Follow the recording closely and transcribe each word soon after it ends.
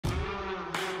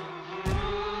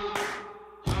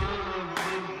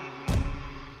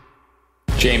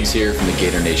James here from the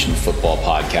Gator Nation Football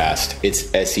Podcast. It's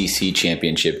SEC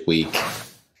Championship Week,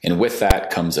 and with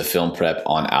that comes a film prep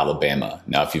on Alabama.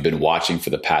 Now, if you've been watching for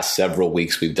the past several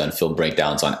weeks, we've done film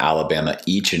breakdowns on Alabama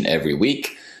each and every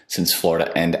week. Since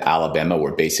Florida and Alabama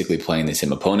were basically playing the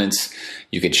same opponents,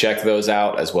 you could check those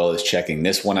out as well as checking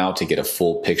this one out to get a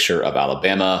full picture of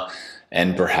Alabama.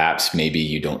 And perhaps maybe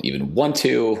you don't even want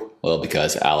to, well,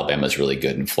 because Alabama's really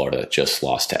good and Florida just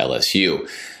lost to LSU.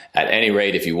 At any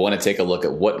rate, if you want to take a look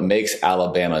at what makes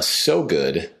Alabama so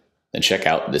good, then check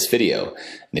out this video.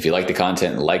 And if you like the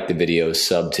content and like the video,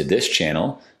 sub to this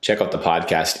channel. Check out the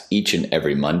podcast each and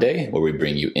every Monday, where we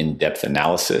bring you in-depth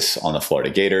analysis on the Florida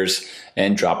Gators,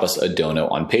 and drop us a dono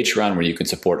on Patreon, where you can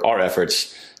support our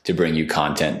efforts to bring you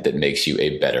content that makes you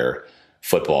a better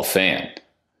football fan.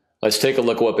 Let's take a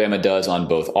look at what Bama does on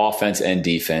both offense and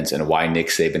defense, and why Nick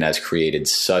Saban has created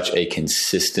such a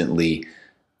consistently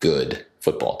good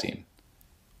football team.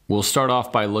 We'll start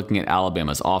off by looking at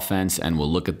Alabama's offense, and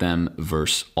we'll look at them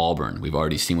versus Auburn. We've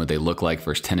already seen what they look like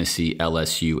versus Tennessee,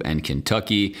 LSU, and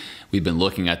Kentucky. We've been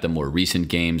looking at the more recent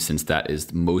games, since that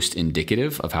is most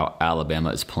indicative of how Alabama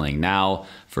is playing now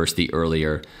versus the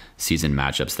earlier season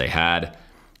matchups they had.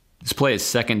 This play is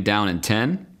 2nd down and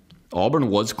 10.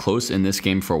 Auburn was close in this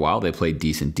game for a while. They played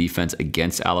decent defense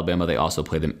against Alabama. They also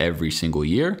play them every single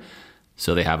year,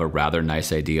 so they have a rather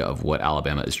nice idea of what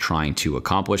Alabama is trying to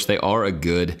accomplish. They are a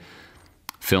good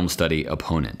film study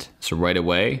opponent. So right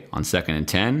away on 2nd and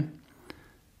 10,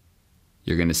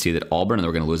 you're going to see that Auburn, and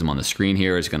we're going to lose them on the screen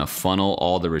here, is going to funnel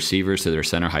all the receivers to their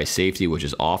center high safety, which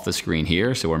is off the screen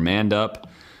here. So we're manned up,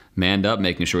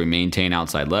 making sure we maintain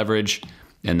outside leverage,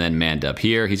 and then manned up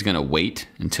here. He's going to wait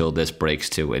until this breaks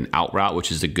to an out route,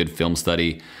 which is a good film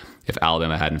study. If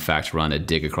Alabama had in fact run a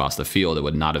dig across the field, it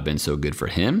would not have been so good for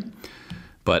him.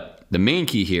 But the main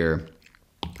key here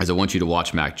is I want you to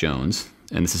watch Mac Jones,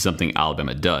 and this is something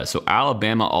Alabama does. So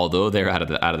Alabama, although they're out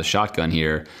of the shotgun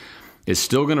here, is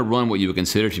still going to run what you would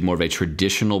consider to be more of a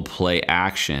traditional play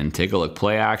action. Take a look,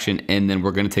 play action, and then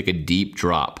we're going to take a deep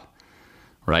drop,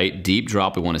 right? Deep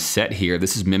drop, we want to set here.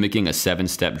 This is mimicking a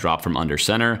 7-step drop from under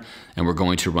center, and we're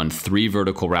going to run 3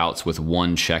 vertical routes with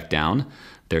 1 check down.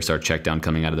 There's our check down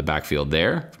coming out of the backfield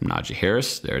there from Najee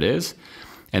Harris. There it is.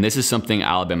 And this is something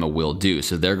Alabama will do.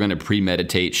 So they're going to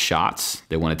premeditate shots.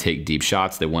 They want to take deep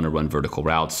shots. They want to run vertical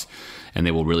routes, and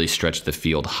they will really stretch the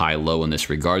field high-low in this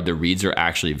regard. The reads are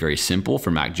actually very simple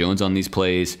for Mac Jones on these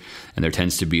plays, and there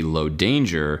tends to be low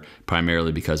danger,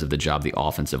 primarily because of the job the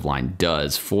offensive line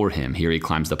does for him. Here he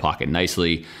climbs the pocket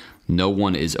nicely. No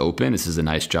one is open. This is a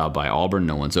nice job by Auburn.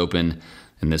 No one's open,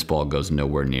 and this ball goes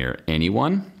nowhere near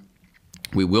anyone.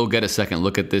 We will get a second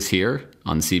look at this here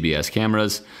on the CBS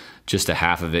cameras. Just a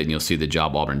half of it, and you'll see the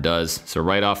job Auburn does. So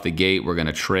right off the gate, we're going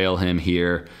to trail him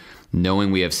here,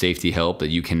 knowing we have safety help that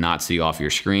you cannot see off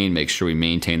your screen. Make sure we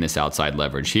maintain this outside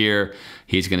leverage here.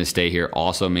 He's going to stay here,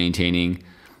 also maintaining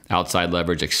outside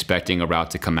leverage, expecting a route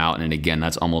to come out. And again,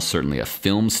 that's almost certainly a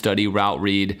film study route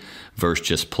read versus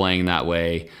just playing that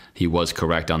way. He was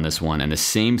correct on this one. And the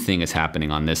same thing is happening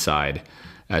on this side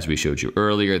as we showed you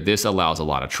earlier. This allows a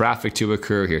lot of traffic to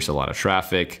occur. Here's a lot of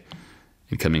traffic.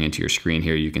 And coming into your screen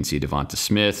here, you can see Devonta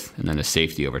Smith, and then a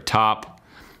safety over top.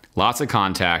 Lots of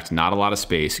contact, not a lot of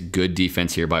space. Good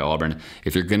defense here by Auburn.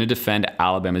 If you're going to defend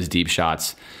Alabama's deep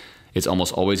shots, it's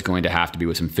almost always going to have to be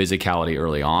with some physicality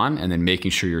early on, and then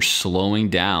making sure you're slowing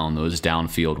down those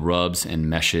downfield rubs and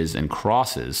meshes and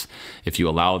crosses. If you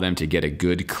allow them to get a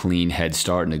good, clean head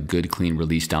start and a good, clean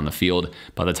release down the field,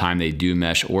 by the time they do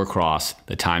mesh or cross,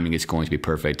 the timing is going to be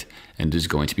perfect, and it is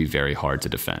going to be very hard to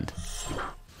defend.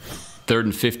 3rd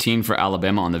and 15 for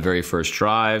Alabama on the very first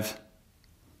drive.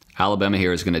 Alabama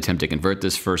here is going to attempt to convert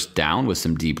this 1st down with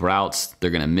some deep routes. They're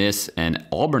going to miss, and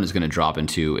Auburn is going to drop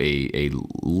into a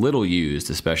little used,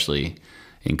 especially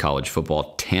in college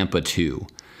football, Tampa 2.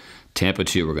 Tampa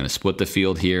 2, we're going to split the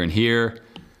field here and here,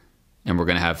 and we're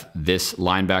going to have this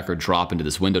linebacker drop into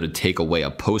this window to take away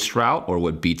a post route, or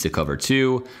what beats a cover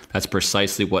 2. That's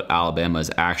precisely what Alabama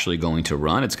is actually going to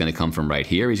run. It's going to come from right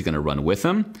here. He's going to run with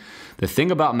him. The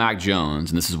thing about Mac Jones,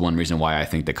 and this is one reason why I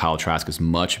think that Kyle Trask is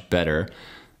much better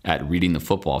at reading the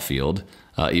football field,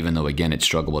 even though, again, it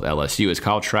struggled with LSU, is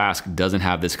Kyle Trask doesn't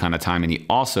have this kind of time, and he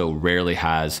also rarely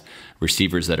has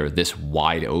receivers that are this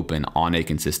wide open on a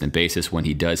consistent basis. When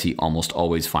he does, he almost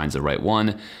always finds the right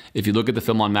one. If you look at the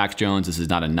film on Mac Jones, this is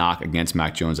not a knock against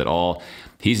Mac Jones at all.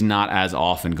 He's not as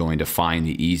often going to find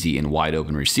the easy and wide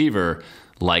open receiver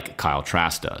like Kyle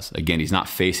Trask does. Again, he's not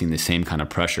facing the same kind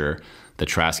of pressure that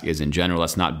Trask is in general.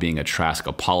 That's not being a Trask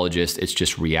apologist. It's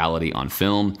just reality on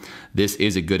film. This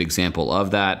is a good example of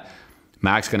that.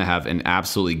 Mac's going to have an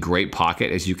absolutely great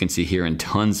pocket, as you can see here, in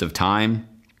tons of time.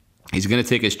 He's going to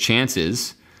take his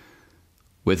chances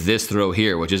with this throw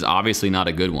here, which is obviously not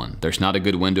a good one. There's not a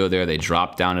good window there. They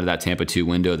drop down into that Tampa 2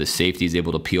 window. The safety is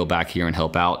able to peel back here and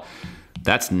help out.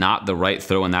 That's not the right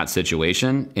throw in that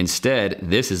situation. Instead,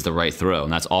 this is the right throw,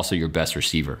 and that's also your best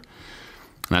receiver.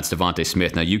 And that's DeVonta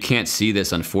Smith. Now, you can't see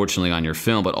this, unfortunately, on your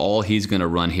film, but all he's going to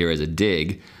run here is a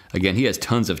dig. Again, he has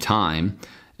tons of time,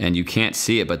 and you can't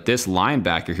see it, but this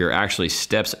linebacker here actually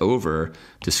steps over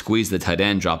to squeeze the tight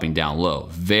end dropping down low.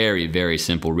 Very, very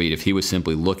simple read. If he was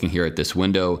simply looking here at this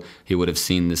window, he would have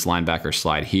seen this linebacker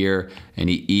slide here, and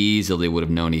he easily would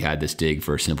have known he had this dig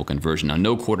for a simple conversion. Now,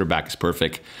 no quarterback is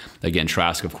perfect. Again,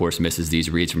 Trask, of course, misses these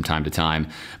reads from time to time,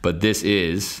 but this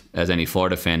is, as any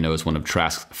Florida fan knows, one of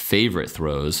Trask's favorite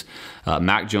throws.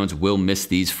 Mac Jones will miss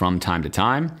these from time to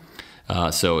time.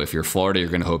 So if you're Florida, you're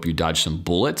going to hope you dodge some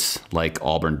bullets like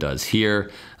Auburn does here.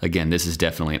 Again, this is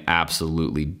definitely an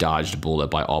absolutely dodged bullet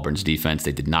by Auburn's defense.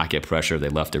 They did not get pressure. They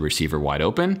left the receiver wide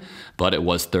open, but it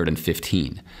was 3rd and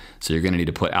 15. So you're going to need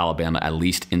to put Alabama at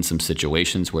least in some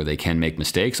situations where they can make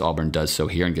mistakes. Auburn does so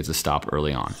here and gets a stop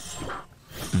early on.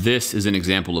 This is an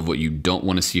example of what you don't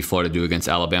want to see Florida do against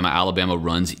Alabama. Alabama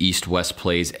runs east-west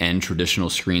plays and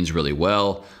traditional screens really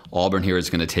well. Auburn here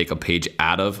is going to take a page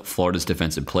out of Florida's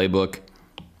defensive playbook.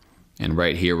 And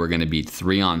right here, we're going to be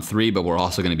 3-on-3, but we're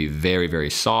also going to be very, very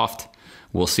soft.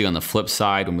 We'll see on the flip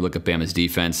side when we look at Bama's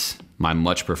defense, my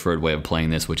much preferred way of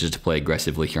playing this, which is to play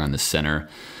aggressively here on the center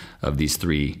of these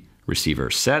 3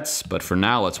 receiver sets. But for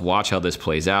now, let's watch how this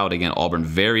plays out. Again, Auburn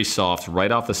very soft.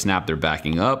 Right off the snap, they're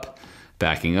backing up.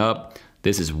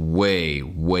 This is way,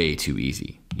 way too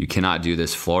easy. You cannot do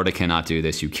this. Florida cannot do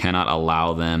this. You cannot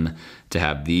allow them to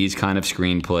have these kind of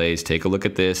screen plays. Take a look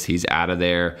at this. He's out of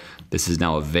there. This is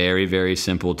now a very, very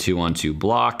simple 2-on-2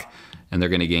 block, and they're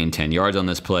going to gain 10 yards on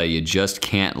this play. You just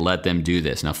can't let them do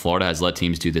this. Now, Florida has let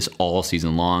teams do this all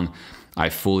season long. I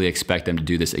fully expect them to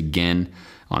do this again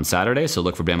on Saturday, so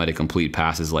look for Bama to complete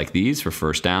passes like these for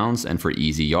first downs and for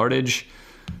easy yardage.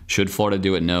 Should Florida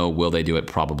do it? No. Will they do it?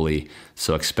 Probably.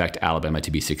 So expect Alabama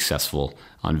to be successful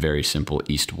on very simple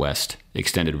east-west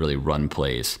extended really run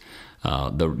plays.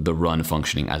 The run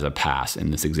functioning as a pass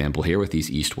in this example here with these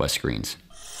east-west screens.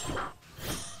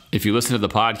 If you listen to the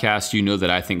podcast, you know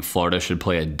that I think Florida should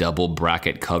play a double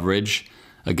bracket coverage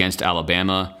against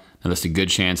Alabama. Now, there's a good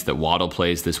chance that Waddle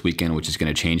plays this weekend, which is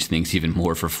going to change things even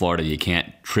more for Florida. You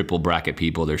can't triple bracket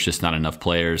people. There's just not enough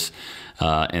players.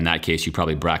 In that case, you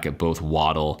probably bracket both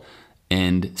Waddle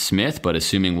and Smith. But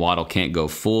assuming Waddle can't go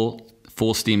full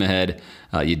steam ahead,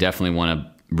 you definitely want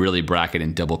to really bracket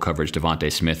and double coverage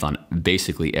DeVonta Smith on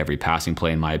basically every passing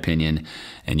play, in my opinion.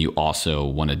 And you also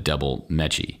want to double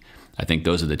Mechie. I think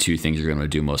those are the 2 things you're going to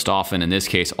do most often. In this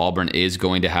case, Auburn is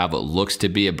going to have what looks to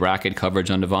be a bracket coverage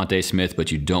on DeVonta Smith,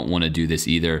 but you don't want to do this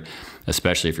either,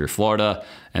 especially if you're Florida.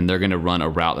 And they're going to run a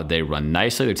route that they run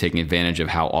nicely. They're taking advantage of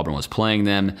how Auburn was playing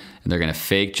them, and they're going to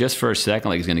fake just for a second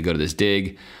like he's going to go to this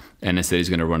dig, and instead he's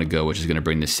going to run a go, which is going to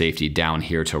bring the safety down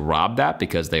here to rob that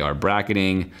because they are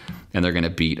bracketing, and they're going to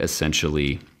beat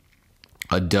essentially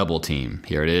a double team.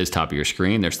 Here it is, top of your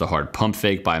screen. There's the hard pump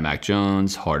fake by Mac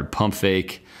Jones, hard pump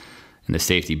fake. And the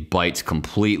safety bites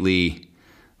completely,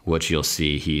 which you'll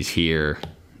see he's here,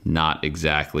 not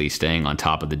exactly staying on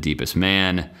top of the deepest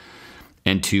man,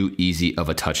 and too easy of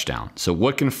a touchdown. So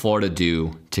what can Florida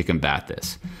do to combat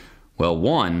this? Well,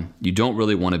 one, you don't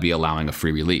really want to be allowing a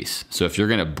free release. So if you're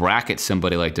going to bracket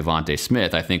somebody like DeVonta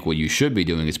Smith, I think what you should be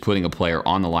doing is putting a player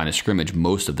on the line of scrimmage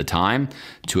most of the time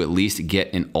to at least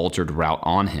get an altered route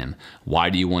on him.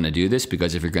 Why do you want to do this?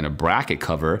 Because if you're going to bracket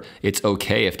cover, it's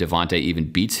okay if DeVonta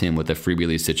even beats him with a free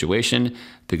release situation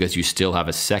because you still have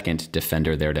a second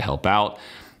defender there to help out.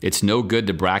 It's no good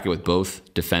to bracket with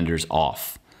both defenders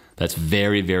off. That's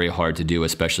very, very hard to do,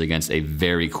 especially against a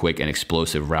very quick and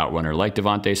explosive route runner like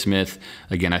DeVonta Smith.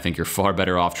 Again, I think you're far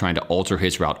better off trying to alter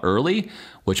his route early,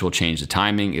 which will change the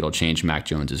timing. It'll change Mac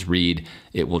Jones's read.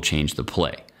 It will change the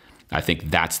play. I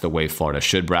think that's the way Florida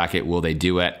should bracket. Will they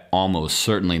do it? Almost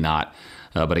certainly not.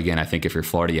 But again, I think if you're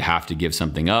Florida, you have to give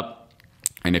something up.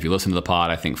 And if you listen to the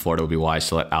pod, I think Florida would be wise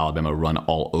to let Alabama run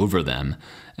all over them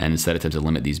and instead attempt to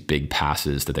limit these big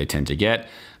passes that they tend to get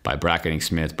by bracketing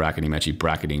Smith, bracketing Mechie,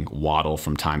 bracketing Waddle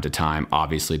from time to time,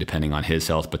 obviously depending on his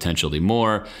health, potentially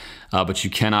more. But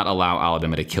you cannot allow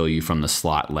Alabama to kill you from the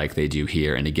slot like they do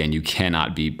here. And again, you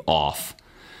cannot be off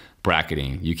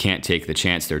bracketing. You can't take the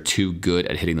chance. They're too good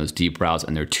at hitting those deep routes,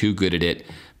 and they're too good at it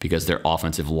because their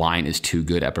offensive line is too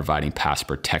good at providing pass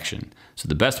protection. So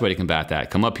the best way to combat that,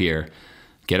 come up here,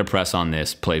 get a press on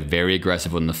this, play very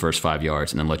aggressive within the first 5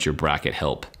 yards, and then let your bracket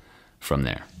help from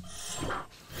there.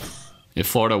 If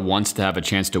Florida wants to have a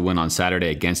chance to win on Saturday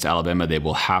against Alabama, they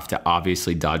will have to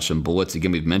obviously dodge some bullets.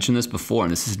 Again, we've mentioned this before,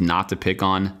 and this is not to pick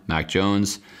on Mac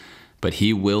Jones, but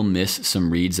he will miss some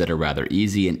reads that are rather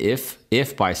easy. And if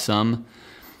by some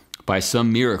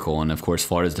miracle, and of course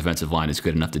Florida's defensive line is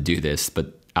good enough to do this,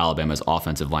 but Alabama's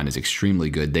offensive line is extremely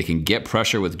good, they can get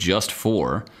pressure with just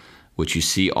 4, which you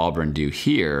see Auburn do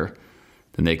here,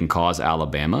 then they can cause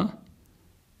Alabama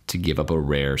to give up a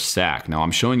rare sack. Now,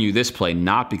 I'm showing you this play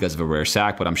not because of a rare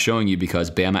sack, but I'm showing you because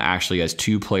Bama actually has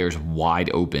 2 players wide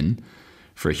open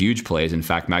for huge plays. In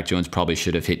fact, Mac Jones probably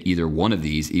should have hit either one of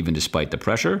these, even despite the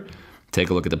pressure. Take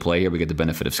a look at the play here. We get the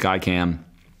benefit of Skycam.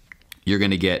 You're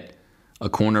going to get a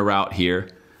corner route here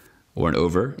or an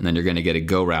over, and then you're going to get a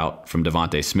go route from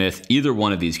Devontae Smith. Either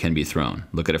one of these can be thrown.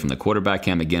 Look at it from the quarterback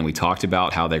cam. Again, we talked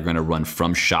about how they're going to run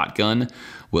from shotgun,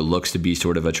 what looks to be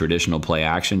sort of a traditional play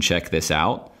action. Check this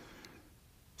out.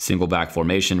 Single back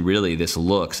formation. Really, this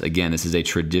looks, again, this is a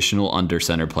traditional under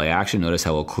center play action. Notice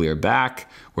how we'll clear back.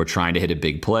 We're trying to hit a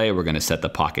big play. We're going to set the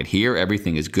pocket here.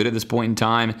 Everything is good at this point in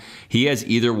time. He has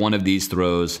either one of these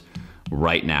throws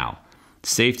right now.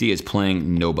 Safety is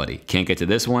playing nobody. Can't get to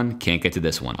this one, can't get to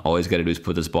this one. All he's got to do is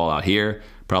put this ball out here,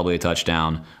 probably a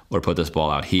touchdown, or put this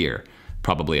ball out here,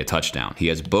 probably a touchdown. He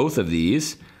has both of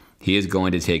these. He is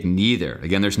going to take neither.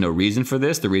 Again, there's no reason for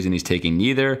this. The reason he's taking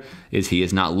neither is he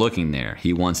is not looking there.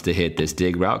 He wants to hit this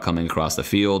dig route coming across the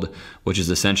field, which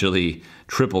is essentially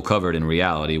triple covered in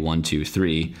reality, 1, 2,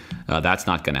 3. That's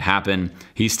not going to happen.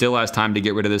 He still has time to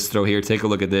get rid of this throw here. Take a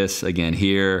look at this. Again,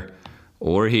 here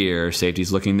or here.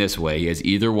 Safety's looking this way. He has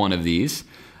either one of these,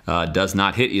 does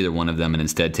not hit either one of them, and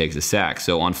instead takes a sack.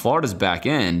 So on Florida's back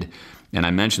end, and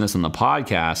I mentioned this on the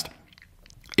podcast,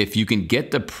 if you can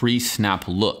get the pre-snap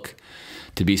look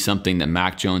to be something that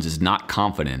Mac Jones is not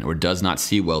confident or does not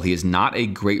see well, he is not a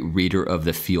great reader of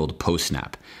the field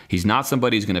post-snap. He's not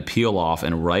somebody who's going to peel off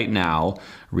and right now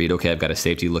read, okay, I've got a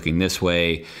safety looking this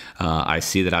way. I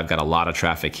see that I've got a lot of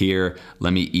traffic here.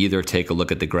 Let me either take a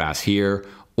look at the grass here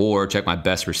or check my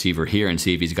best receiver here and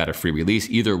see if he's got a free release.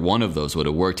 Either one of those would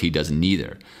have worked. He does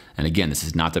neither. And again, this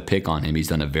is not to pick on him. He's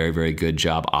done a very, very good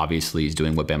job. Obviously, he's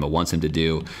doing what Bama wants him to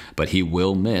do, but he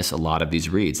will miss a lot of these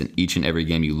reads. And each and every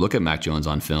game you look at Mac Jones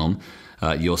on film,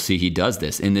 you'll see he does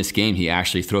this. In this game, he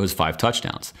actually throws 5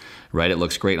 touchdowns, right? It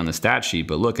looks great on the stat sheet,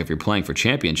 but look, if you're playing for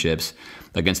championships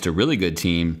against a really good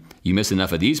team, you miss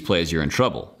enough of these plays, you're in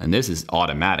trouble. And this is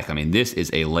automatic. I mean, this is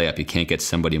a layup. You can't get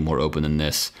somebody more open than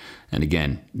this. And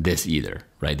again, this either,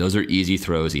 right? Those are easy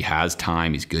throws. He has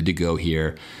time. He's good to go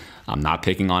here. I'm not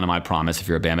picking on him, I promise. If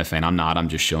you're a Bama fan, I'm not. I'm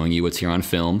just showing you what's here on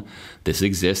film. This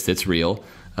exists. It's real.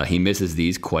 He misses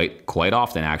these quite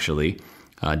often, actually.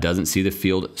 Doesn't see the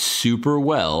field super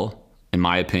well, in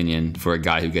my opinion, for a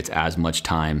guy who gets as much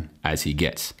time as he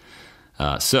gets.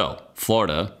 So,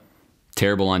 Florida,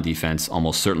 terrible on defense,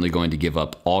 almost certainly going to give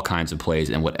up all kinds of plays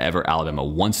and whatever Alabama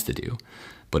wants to do.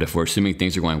 But if we're assuming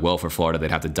things are going well for Florida, they'd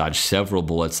have to dodge several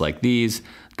bullets like these.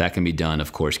 That can be done,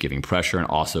 of course, giving pressure and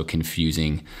also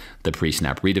confusing the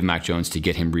pre-snap read of Mac Jones to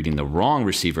get him reading the wrong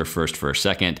receiver first for a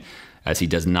second, as he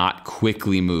does not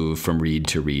quickly move from read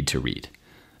to read to read.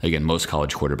 Again, most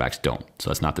college quarterbacks don't, so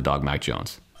that's not the dog Mac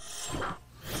Jones.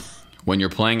 When you're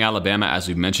playing Alabama, as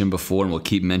we've mentioned before, and we'll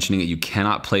keep mentioning it, you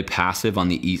cannot play passive on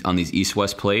these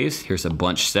east-west plays. Here's a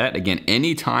bunch set. Again,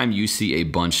 anytime you see a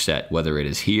bunch set, whether it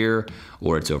is here,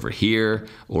 or it's over here,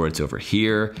 or it's over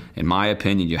here, in my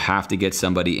opinion, you have to get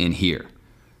somebody in here.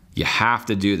 You have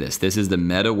to do this. This is the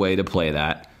meta way to play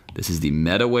that. This is the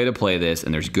meta way to play this,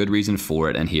 and there's good reason for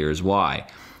it, and here's why.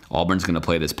 Auburn's going to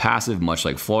play this passive, much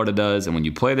like Florida does, and when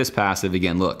you play this passive,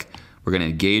 again, look, we're going to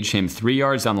engage him 3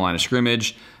 yards down the line of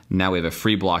scrimmage. Now we have a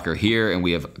free blocker here, and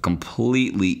we have a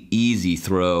completely easy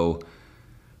throw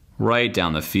right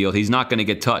down the field. He's not going to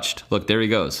get touched. Look, there he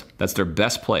goes. That's their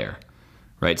best player,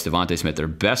 right? It's Devontae Smith, their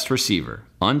best receiver,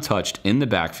 untouched in the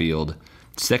backfield,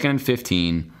 2nd and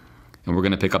 15, and we're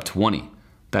going to pick up 20.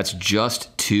 That's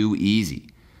just too easy.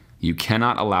 You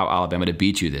cannot allow Alabama to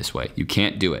beat you this way. You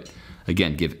can't do it.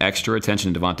 Again, give extra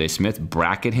attention to Devontae Smith.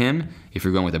 Bracket him. If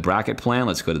you're going with a bracket plan,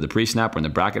 let's go to the pre-snap. We're in the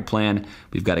bracket plan.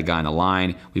 We've got a guy in the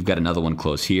line. We've got another one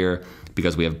close here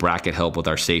because we have bracket help with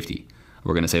our safety.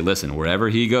 We're going to say, listen, wherever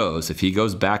he goes, if he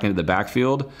goes back into the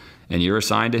backfield and you're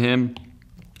assigned to him,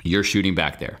 you're shooting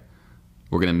back there.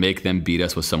 We're going to make them beat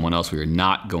us with someone else. We are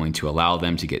not going to allow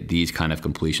them to get these kind of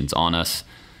completions on us.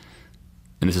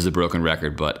 And this is a broken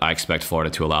record, but I expect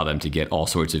Florida to allow them to get all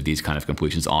sorts of these kind of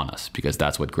completions on us because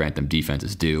that's what Grantham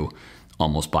defenses do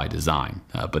almost by design.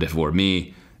 But if it were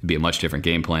me, it'd be a much different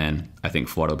game plan. I think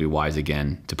Florida will be wise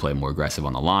again to play more aggressive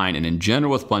on the line. And in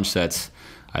general with bunch sets,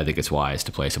 I think it's wise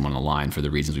to play someone on the line for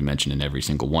the reasons we mentioned in every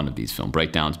single one of these film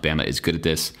breakdowns. Bama is good at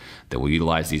this. They will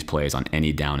utilize these plays on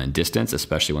any down and distance,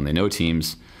 especially when they know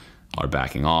teams are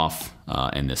backing off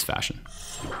in this fashion.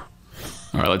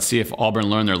 All right, let's see if Auburn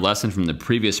learned their lesson from the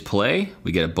previous play.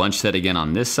 We get a bunch set again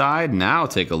on this side. Now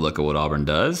take a look at what Auburn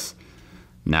does.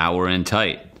 Now we're in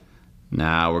tight.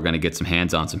 Now we're going to get some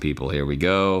hands on some people. Here we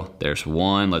go. There's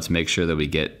one. Let's make sure that we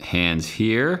get hands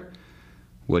here,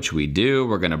 which we do.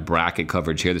 We're going to bracket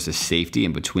coverage here. There's a safety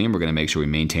in between. We're going to make sure we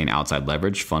maintain outside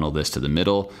leverage, funnel this to the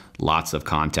middle. Lots of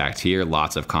contact here,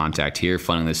 lots of contact here,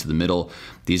 funneling this to the middle.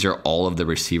 These are all of the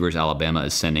receivers Alabama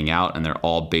is sending out, and they're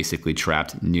all basically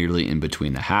trapped nearly in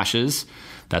between the hashes.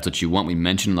 That's what you want. We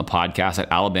mentioned in the podcast that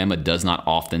Alabama does not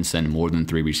often send more than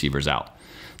 3 receivers out.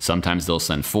 Sometimes they'll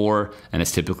send 4, and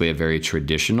it's typically a very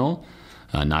traditional.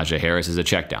 Najee Harris is a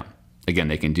check down. Again,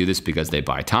 they can do this because they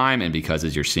buy time, and because,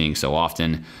 as you're seeing so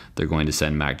often, they're going to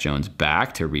send Mac Jones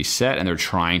back to reset, and they're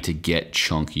trying to get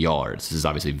chunk yards. This is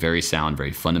obviously very sound,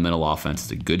 very fundamental offense.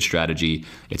 It's a good strategy.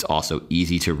 It's also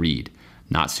easy to read.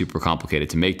 Not super complicated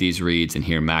to make these reads. And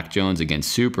here, Mac Jones, again,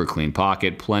 super clean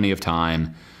pocket, plenty of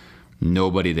time,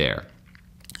 nobody there.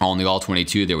 On the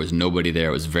All-22, there was nobody there.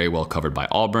 It was very well covered by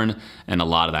Auburn, and a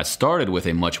lot of that started with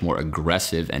a much more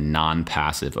aggressive and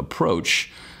non-passive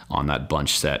approach on that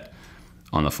bunch set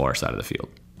on the far side of the field.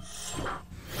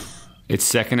 It's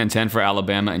 2nd and 10 for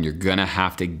Alabama, and you're going to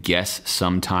have to guess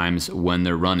sometimes when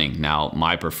they're running. Now,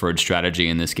 my preferred strategy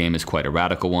in this game is quite a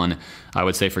radical one. I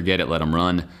would say forget it, let them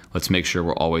run. Let's make sure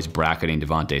we're always bracketing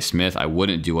Devontae Smith. I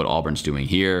wouldn't do what Auburn's doing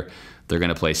here. They're going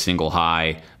to play single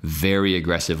high very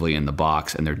aggressively in the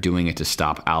box, and they're doing it to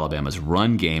stop Alabama's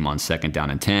run game on 2nd down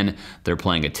and 10. They're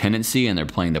playing a tendency, and they're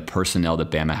playing the personnel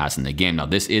that Bama has in the game. Now,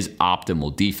 this is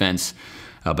optimal defense.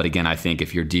 But again, I think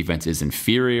if your defense is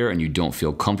inferior and you don't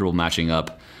feel comfortable matching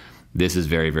up, this is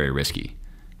very, very risky.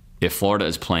 If Florida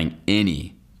is playing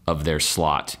any of their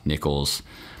slot nickels,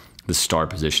 the star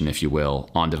position, if you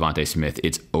will, on Devontae Smith,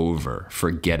 it's over.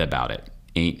 Forget about it.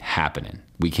 Ain't happening.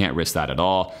 We can't risk that at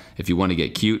all. If you want to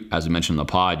get cute, as we mentioned in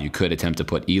the pod, you could attempt to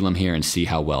put Elam here and see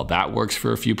how well that works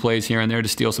for a few plays here and there to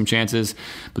steal some chances.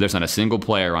 But there's not a single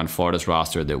player on Florida's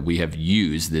roster that we have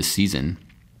used this season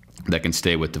that can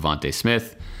stay with Devontae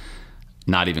Smith.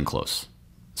 Not even close.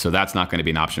 So that's not going to be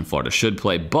an option Florida should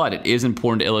play, but it is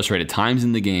important to illustrate at times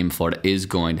in the game, Florida is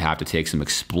going to have to take some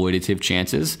exploitative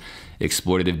chances.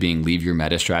 Exploitative being leave your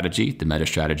meta strategy. The meta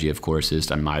strategy, of course, is,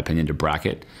 in my opinion, to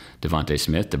bracket Devontae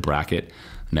Smith, to bracket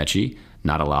Mechie,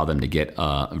 not allow them to get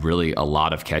really a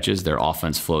lot of catches. Their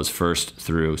offense flows first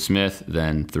through Smith,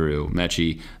 then through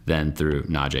Mechie, then through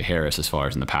Najee Harris as far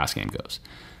as in the pass game goes.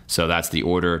 So that's the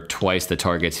order. Twice the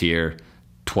targets here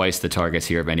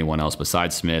of anyone else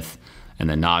besides Smith, and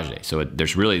then Najee. So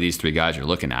there's really these 3 guys you're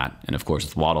looking at. And of course,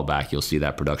 with Waddle back, you'll see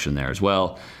that production there as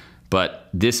well. But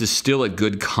this is still a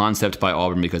good concept by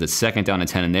Auburn because it's 2nd down and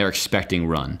 10, and they're expecting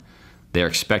run. They're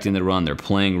expecting the run. They're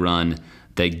playing run.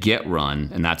 They get run,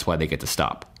 and that's why they get to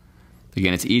stop.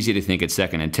 Again, it's easy to think it's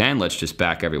 2nd and 10. Let's just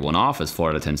back everyone off, as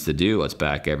Florida tends to do. Let's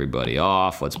back everybody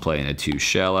off. Let's play in a 2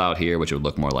 shell out here, which would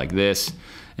look more like this,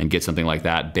 and get something like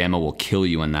that. Bama will kill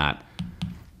you in that.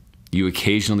 You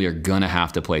occasionally are going to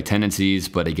have to play tendencies,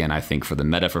 but again, I think for the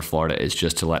meta for Florida is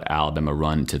just to let Alabama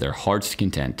run to their heart's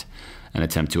content and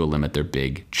attempt to limit their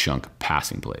big chunk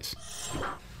passing plays.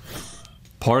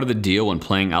 Part of the deal when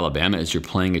playing Alabama is you're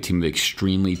playing a team of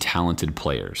extremely talented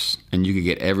players, and you can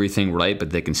get everything right,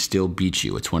 but they can still beat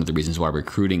you. It's one of the reasons why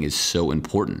recruiting is so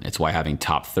important. It's why having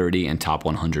top 30 and top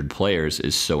 100 players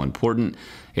is so important.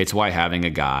 It's why having a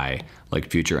guy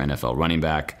like future NFL running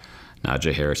back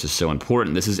Najee Harris is so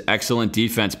important. This is excellent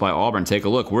defense by Auburn. Take a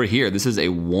look. We're here. This is a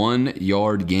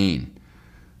 1-yard gain.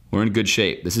 We're in good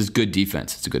shape. This is good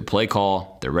defense. It's a good play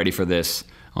call. They're ready for this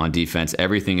on defense.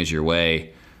 Everything is your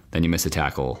way. Then you miss a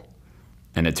tackle,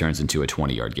 and it turns into a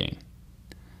 20-yard gain.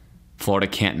 Florida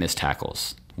can't miss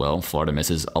tackles. Well, Florida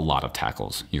misses a lot of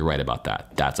tackles. You're right about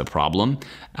that. That's a problem.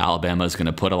 Alabama is going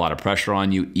to put a lot of pressure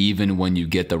on you even when you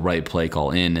get the right play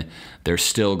call in. They're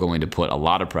still going to put a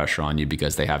lot of pressure on you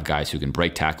because they have guys who can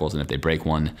break tackles, and if they break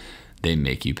one, they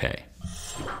make you pay.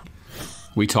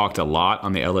 We talked a lot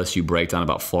on the LSU breakdown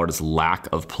about Florida's lack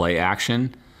of play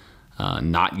action,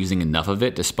 not using enough of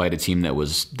it despite a team that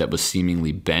was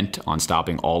seemingly bent on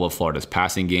stopping all of Florida's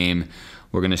passing game.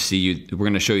 We're going to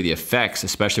show you the effects,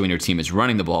 especially when your team is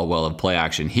running the ball well, of play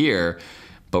action here.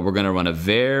 But we're going to run a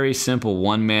very simple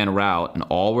one-man route, and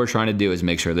all we're trying to do is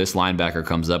make sure this linebacker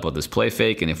comes up with this play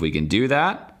fake. And if we can do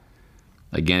that,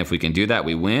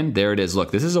 we win. There it is.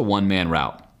 Look, this is a one-man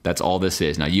route. That's all this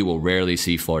is. Now, you will rarely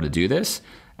see Florida do this.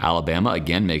 Alabama,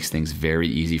 again, makes things very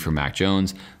easy for Mac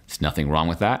Jones. There's nothing wrong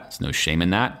with that. There's no shame in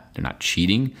that. They're not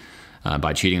cheating.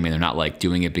 By cheating, I mean they're not like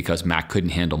doing it because Mac couldn't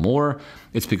handle more.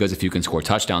 It's because if you can score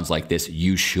touchdowns like this,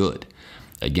 you should.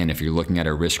 Again, if you're looking at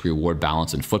a risk-reward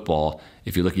balance in football,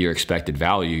 if you look at your expected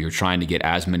value, you're trying to get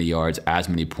as many yards, as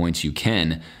many points you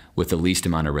can with the least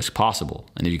amount of risk possible.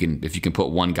 And if you can put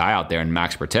one guy out there and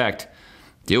max protect,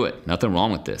 do it. Nothing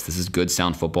wrong with this. This is good,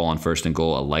 sound football on 1st and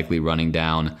goal, a likely running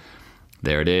down.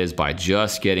 There it is. By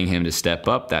just getting him to step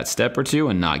up that step or two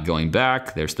and not going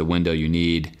back, there's the window you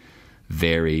need.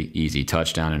 Very easy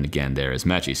touchdown. And again, there is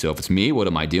Mechie. So if it's me, what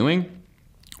am I doing?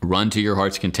 Run to your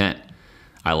heart's content.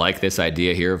 I like this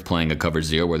idea here of playing a cover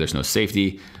 0 where there's no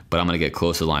safety, but I'm going to get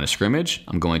close to the line of scrimmage.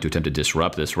 I'm going to attempt to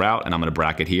disrupt this route, and I'm going to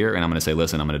bracket here, and I'm going to say,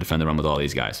 listen, I'm going to defend the run with all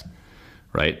these guys.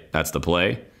 Right? That's the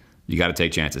play. You got to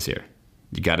take chances here.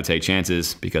 You got to take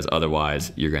chances because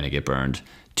otherwise you're going to get burned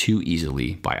too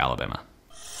easily by Alabama.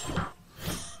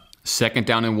 2nd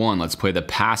down and 1. Let's play the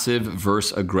passive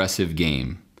versus aggressive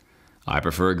game. I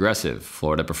prefer aggressive.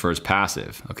 Florida prefers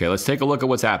passive. Okay, let's take a look at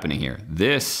what's happening here.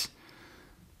 This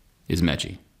is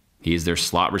Mechie. He's their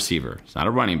slot receiver. He's not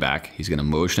a running back. He's going to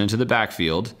motion into the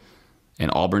backfield,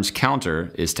 and Auburn's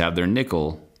counter is to have their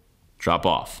nickel drop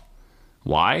off.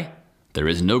 Why? There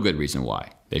is no good reason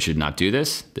why. They should not do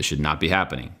this. This should not be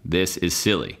happening. This is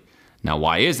silly. Now,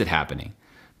 why is it happening?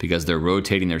 Because they're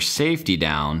rotating their safety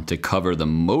down to cover the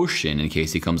motion in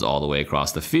case he comes all the way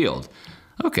across the field.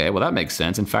 Okay, well, that makes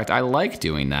sense. In fact, I like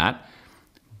doing that.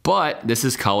 But this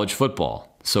is college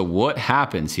football. So what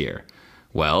happens here?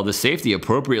 Well, the safety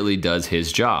appropriately does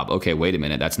his job. Okay, wait a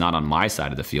minute. That's not on my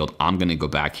side of the field. I'm going to go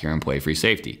back here and play free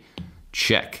safety.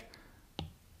 Check.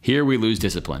 Here we lose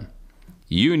discipline.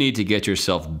 You need to get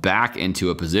yourself back into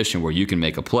a position where you can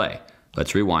make a play.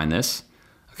 Let's rewind this.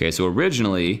 Okay, so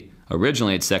originally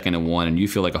it's 2nd and 1, and you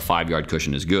feel like a 5-yard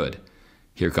cushion is good.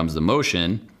 Here comes the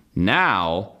motion.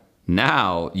 Now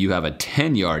you have a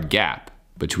 10-yard gap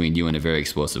between you and a very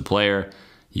explosive player.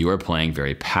 You are playing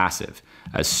very passive.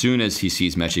 As soon as he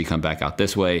sees Mechie come back out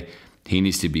this way, he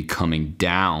needs to be coming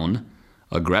down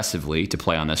aggressively to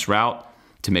play on this route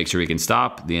to make sure he can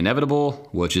stop the inevitable,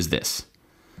 which is this.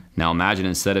 Now imagine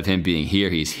instead of him being here,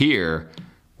 he's here,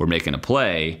 we're making a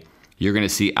play. You're going to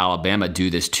see Alabama do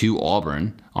this to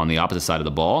Auburn on the opposite side of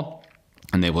the ball,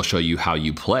 and they will show you how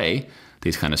you play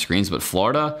these kind of screens. But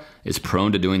Florida is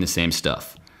prone to doing the same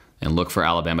stuff. And look for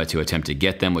Alabama to attempt to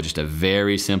get them with just a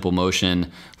very simple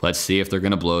motion. Let's see if they're going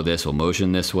to blow this. We'll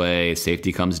motion this way.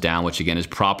 Safety comes down, which again is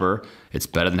proper. It's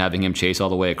better than having him chase all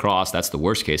the way across. That's the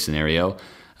worst case scenario.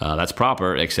 That's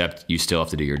proper, except you still have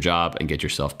to do your job and get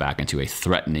yourself back into a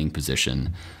threatening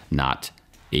position, not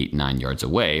 8-9 yards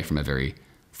away from a very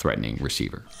threatening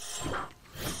receiver.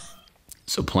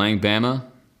 So playing Bama,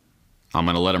 I'm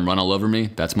going to let him run all over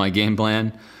me. That's my game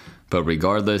plan. But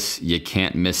regardless, you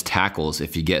can't miss tackles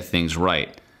if you get things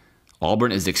right.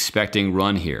 Auburn is expecting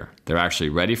run here. They're actually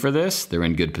ready for this. They're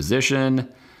in good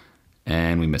position.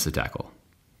 And we miss a tackle.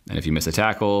 And if you miss a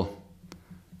tackle,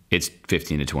 it's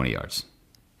 15 to 20 yards.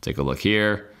 Take a look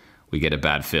here. We get a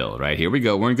bad fill, right? Here we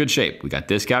go. We're in good shape. We got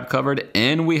this gap covered,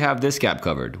 and we have this gap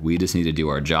covered. We just need to do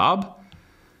our job.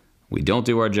 We don't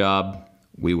do our job.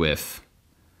 We whiff.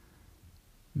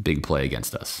 Big play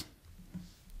against us.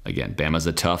 Again, Bama's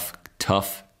a tough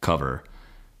cover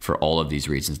for all of these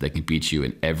reasons. They can beat you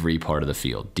in every part of the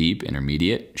field. Deep,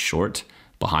 intermediate, short,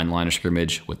 behind line of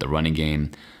scrimmage, with the running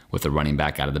game, with the running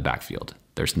back out of the backfield.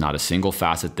 There's not a single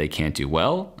facet they can't do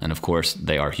well. And of course,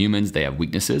 they are humans. They have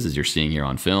weaknesses, as you're seeing here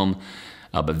on film.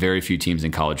 But very few teams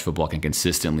in college football can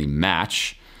consistently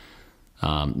match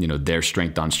their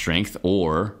strength on strength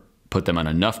or put them on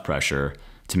enough pressure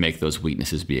to make those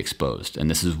weaknesses be exposed. And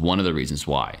this is one of the reasons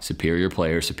why. Superior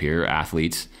players, superior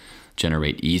athletes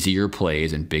generate easier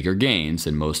plays and bigger gains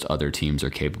than most other teams are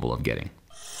capable of getting.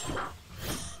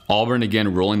 Auburn,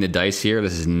 again, rolling the dice here.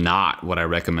 This is not what I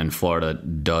recommend Florida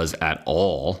does at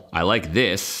all. I like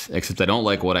this, except I don't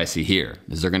like what I see here.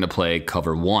 Is they're going to play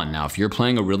cover 1. Now, if you're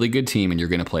playing a really good team and you're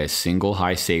going to play a single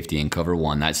high safety in cover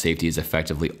 1, that safety is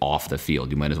effectively off the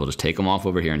field. You might as well just take them off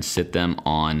over here and sit them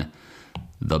on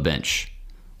the bench.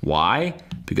 Why?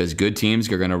 Because good teams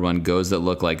are going to run goes that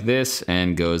look like this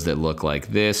and goes that look like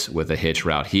this with a hitch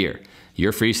route here.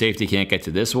 Your free safety can't get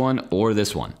to this one or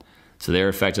this one. So they're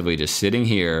effectively just sitting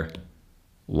here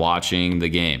watching the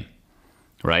game,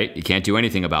 right? You can't do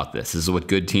anything about this. This is what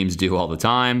good teams do all the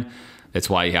time. That's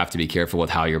why you have to be careful with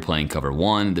how you're playing cover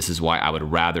 1. This is why I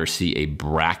would rather see a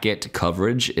bracket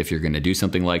coverage if you're going to do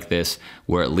something like this,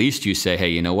 where at least you say, hey,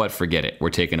 you know what? Forget it. We're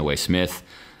taking away Smith,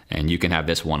 And you can have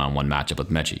this one-on-one matchup with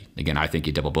Mechie. Again, I think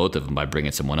you double both of them by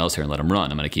bringing someone else here and let them run.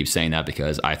 I'm going to keep saying that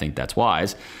because I think that's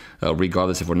wise.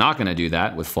 Regardless if we're not going to do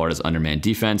that with Florida's undermanned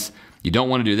defense, you don't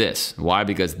want to do this. Why?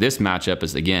 Because this matchup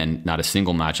is, again, not a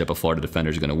single matchup a Florida defender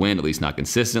is going to win, at least not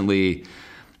consistently.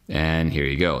 And here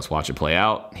you go. Let's watch it play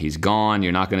out. He's gone.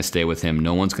 You're not going to stay with him.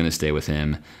 No one's going to stay with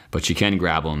him. But you can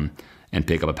grab him and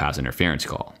pick up a pass interference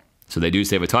call. So they do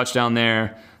save a touchdown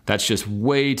there. That's just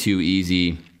way too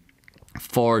easy.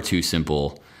 Far too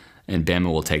simple, and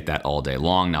Bama will take that all day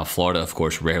long. Now, Florida, of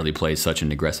course, rarely plays such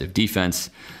an aggressive defense,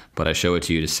 but I show it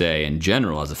to you to say, in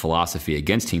general, as a philosophy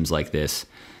against teams like this,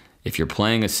 if you're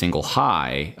playing a single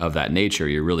high of that nature,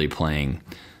 you're really playing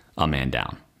a man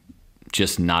down.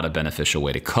 Just not a beneficial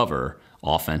way to cover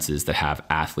offenses that have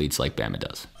athletes like Bama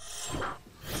does.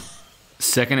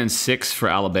 2nd and 6 for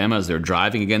Alabama as they're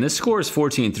driving. Again, this score is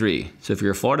 14-3. So if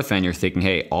you're a Florida fan, you're thinking,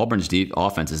 hey, Auburn's deep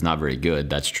offense is not very good.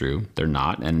 That's true. They're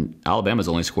not. And Alabama's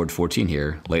only scored 14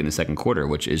 here late in the second quarter,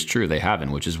 which is true. They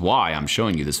haven't, which is why I'm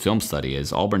showing you this film study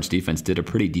is Auburn's defense did a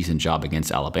pretty decent job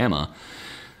against Alabama.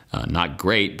 Not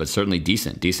great, but certainly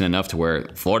decent. Decent enough to where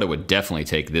Florida would definitely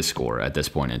take this score at this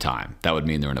point in time. That would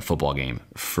mean they're in a football game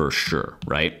for sure,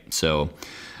 right? So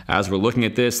as we're looking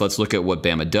at this, let's look at what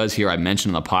Bama does here. I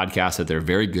mentioned on the podcast that they're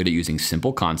very good at using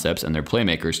simple concepts and their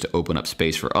playmakers to open up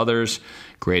space for others.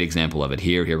 Great example of it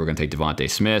here. Here we're going to take Devontae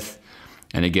Smith.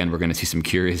 And again, we're going to see some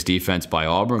curious defense by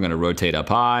Auburn. We're going to rotate up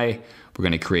high. We're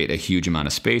going to create a huge amount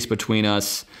of space between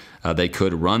us. They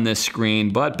could run this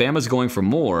screen, but Bama's going for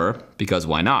more because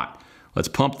why not? Let's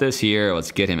pump this here.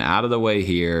 Let's get him out of the way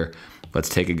here. Let's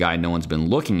take a guy no one's been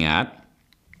looking at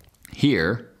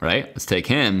here, right? Let's take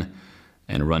him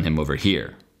and run him over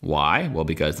here. Why? Well,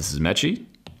 because this is Mechie.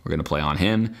 We're going to play on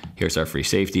him. Here's our free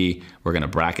safety. We're going to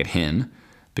bracket him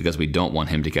because we don't want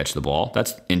him to catch the ball.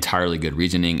 That's entirely good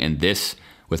reasoning. And this,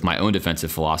 with my own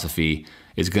defensive philosophy,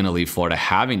 is going to leave Florida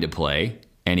having to play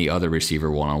any other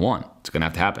receiver one-on-one. It's going to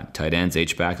have to happen. Tight ends,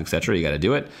 H-backs, etc. You got to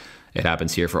do it. It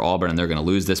happens here for Auburn, and they're going to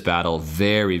lose this battle.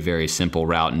 Very, very simple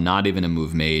route. Not even a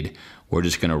move made. We're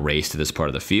just going to race to this part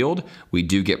of the field. We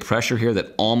do get pressure here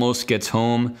that almost gets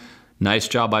home. Nice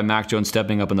job by Mac Jones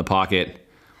stepping up in the pocket.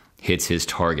 Hits his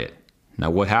target. Now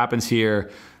what happens here,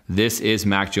 this is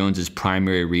Mac Jones's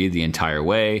primary read the entire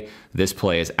way. This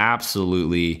play is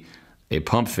absolutely a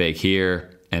pump fake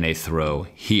here and a throw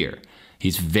here.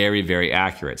 He's very, very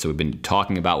accurate. So we've been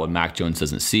talking about what Mac Jones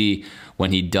doesn't see.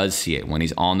 When he does see it, when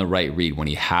he's on the right read, when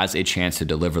he has a chance to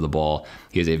deliver the ball,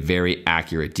 he is a very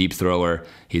accurate deep thrower.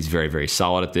 He's very, very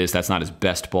solid at this. That's not his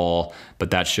best ball,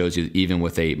 but that shows you even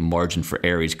with a margin for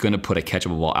error, he's going to put a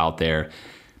catchable ball out there.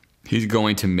 He's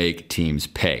going to make teams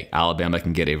pay. Alabama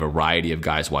can get a variety of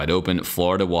guys wide open.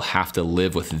 Florida will have to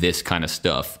live with this kind of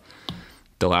stuff.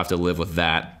 They'll have to live with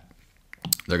that.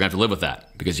 They're going to have to live with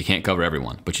that because you can't cover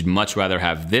everyone. But you'd much rather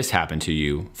have this happen to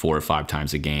you 4 or 5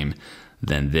 times a game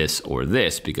than this or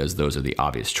this because those are the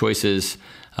obvious choices.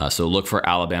 So look for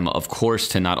Alabama, of course,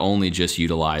 to not only just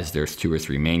utilize their 2 or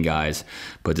 3 main guys,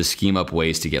 but to scheme up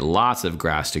ways to get lots of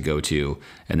grass to go to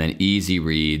and then easy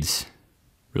reads,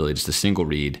 really just a single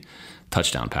read,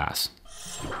 touchdown pass.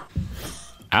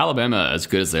 Alabama, as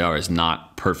good as they are, is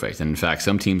not perfect. And in fact,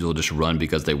 some teams will just run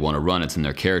because they want to run. It's in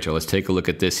their character. Let's take a look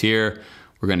at this here.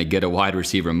 We're going to get a wide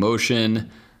receiver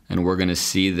motion, and we're going to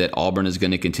see that Auburn is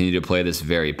going to continue to play this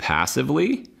very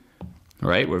passively,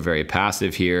 right? We're very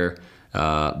passive here,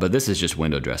 but this is just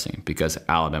window dressing because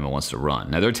Alabama wants to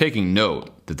run. Now, they're taking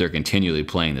note that they're continually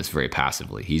playing this very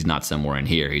passively. He's not somewhere in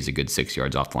here. He's a good 6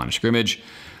 yards off the line of scrimmage.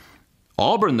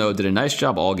 Auburn, though, did a nice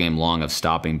job all game long of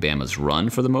stopping Bama's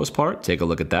run for the most part. Take a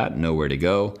look at that. Nowhere to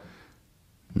go.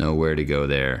 Nowhere to go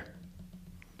there.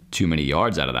 Too many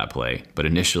yards out of that play, but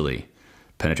initially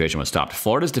penetration was stopped.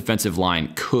 Florida's defensive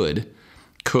line could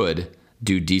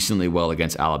do decently well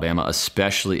against Alabama,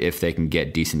 especially if they can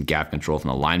get decent gap control from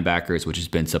the linebackers, which has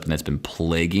been something that's been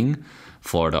plaguing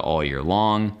Florida all year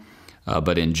long.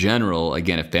 But in general,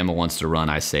 again, if Bama wants to run,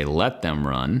 I say let them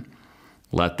run.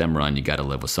 Let them run. You got to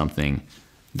live with something.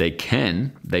 They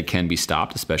can be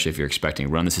stopped, especially if you're expecting a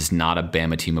run. This is not a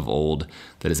Bama team of old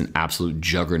that is an absolute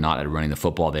juggernaut at running the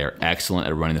football. They are excellent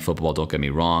at running the football, don't get me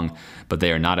wrong, but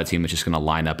they are not a team that's just going to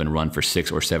line up and run for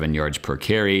 6 or 7 yards per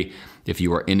carry. If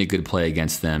you are in a good play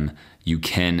against them, you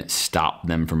can stop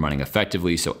them from running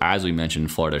effectively. So as we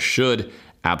mentioned, Florida should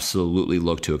absolutely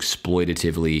look to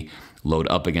exploitatively load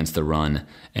up against the run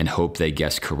and hope they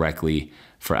guess correctly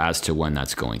for as to when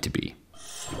that's going to be.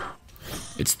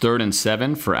 It's 3rd and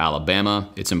 7 for Alabama.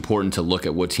 It's important to look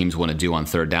at what teams want to do on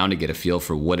 3rd down to get a feel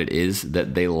for what it is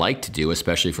that they like to do,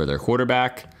 especially for their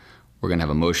quarterback. We're going to have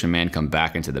a motion man come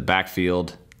back into the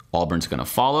backfield. Auburn's going to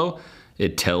follow.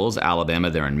 it tells Alabama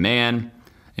they're in man,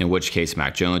 in which case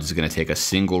Mac Jones is going to take a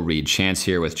single read chance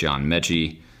here with John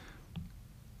Mechie.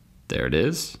 There it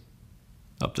is.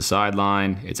 Up the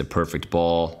sideline. It's a perfect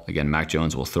ball. Again, Mac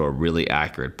Jones will throw a really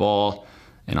accurate ball.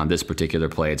 And on this particular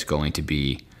play, it's going to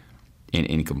be an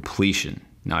incompletion.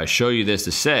 Now, I show you this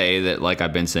to say that, like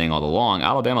I've been saying all along,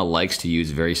 Alabama likes to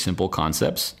use very simple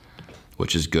concepts,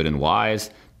 which is good and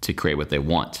wise, to create what they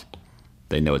want.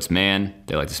 They know it's man.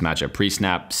 They like this matchup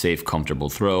pre-snap, safe, comfortable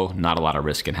throw. Not a lot of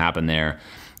risk can happen there.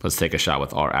 Let's take a shot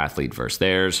with our athlete versus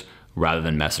theirs, rather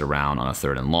than mess around on a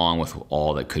 3rd and long with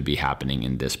all that could be happening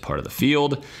in this part of the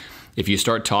field. If you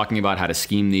start talking about how to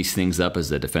scheme these things up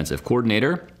as a defensive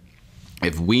coordinator,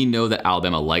 if we know that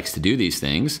Alabama likes to do these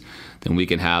things, then we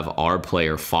can have our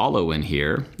player follow in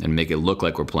here and make it look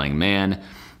like we're playing man.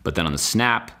 But then on the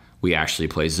snap, we actually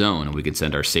play zone, and we could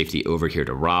send our safety over here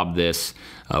to rob this.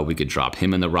 We could drop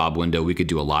him in the rob window. We could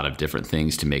do a lot of different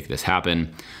things to make this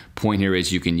happen. Point here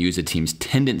is you can use a team's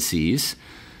tendencies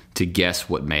to guess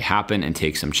what may happen and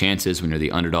take some chances. When you're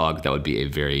the underdog, that would be a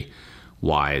very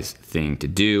wise thing to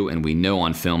do. And we know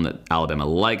on film that Alabama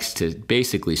likes to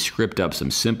basically script up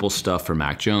some simple stuff for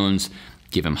Mac Jones,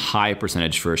 give him high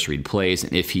percentage first read plays.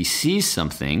 And if he sees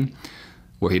something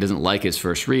where he doesn't like his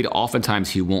first read,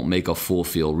 oftentimes he won't make a full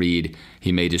field read.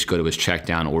 He may just go to his check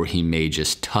down, or he may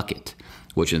just tuck it,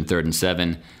 which in 3rd and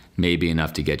 7 may be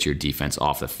enough to get your defense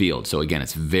off the field. So again,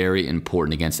 it's very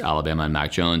important against Alabama and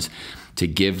Mac Jones to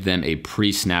give them a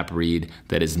pre-snap read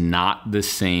that is not the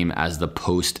same as the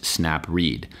post-snap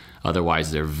read.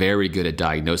 Otherwise, they're very good at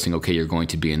diagnosing, okay, you're going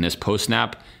to be in this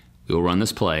post-snap, we'll run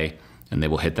this play, and they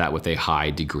will hit that with a high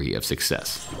degree of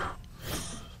success.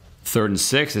 3rd and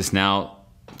 6 is now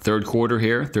 3rd quarter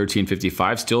here,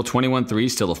 13:55, still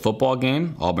 21-3, still a football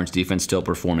game. Auburn's defense still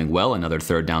performing well, another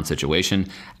 3rd down situation.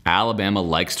 Alabama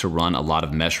likes to run a lot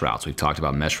of mesh routes. We've talked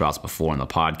about mesh routes before on the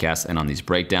podcast and on these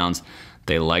breakdowns.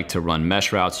 They like to run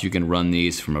mesh routes. You can run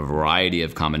these from a variety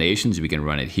of combinations. We can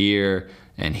run it here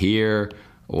and here,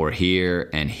 or here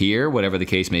and here, whatever the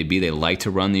case may be. They like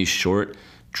to run these short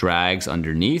drags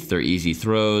underneath. They're easy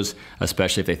throws,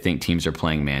 especially if they think teams are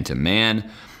playing man-to-man.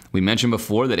 We mentioned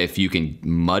before that if you can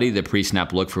muddy the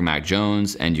pre-snap look for Mac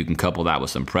Jones and you can couple that with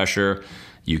some pressure,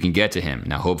 you can get to him.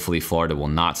 Now, hopefully Florida will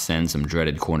not send some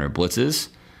dreaded corner blitzes.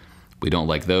 We don't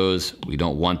like those. We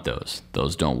don't want those.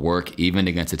 Those don't work, even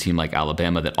against a team like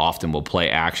Alabama that often will play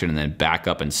action and then back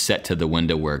up and set to the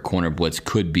window where a corner blitz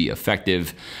could be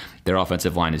effective. Their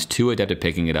offensive line is too adept at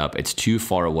picking it up. It's too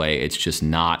far away. It's just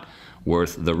not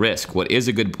worth the risk. What is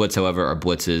a good blitz, however, are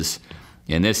blitzes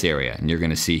in this area. And you're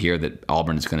going to see here that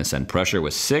Auburn is going to send pressure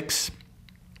with 6.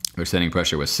 They're sending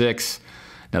pressure with 6.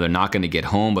 Now, they're not going to get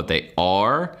home, but they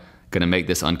are going to make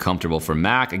this uncomfortable for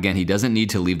Mac. Again, he doesn't need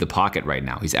to leave the pocket right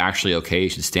now. He's actually okay. He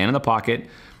should stand in the pocket,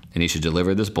 and he should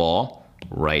deliver this ball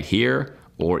right here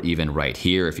or even right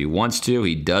here if he wants to.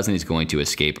 He doesn't. He's going to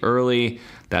escape early.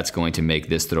 That's going to make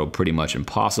this throw pretty much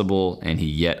impossible, and he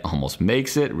yet almost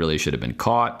makes it. Really should have been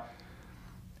caught,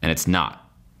 and it's not.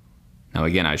 Now,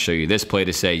 again, I show you this play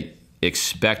to say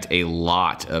expect a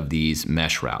lot of these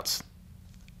mesh routes.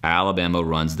 Alabama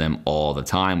runs them all the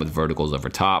time with verticals over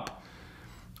top.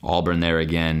 Auburn there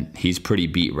again, he's pretty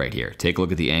beat right here. Take a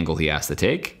look at the angle he has to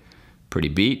take. Pretty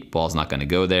beat, ball's not going to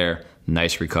go there.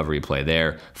 Nice recovery play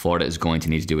there. Florida is going to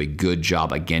need to do a good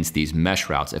job against these mesh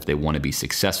routes if they want to be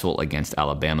successful against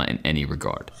Alabama in any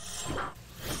regard.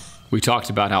 We talked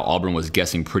about how Auburn was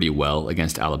guessing pretty well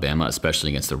against Alabama,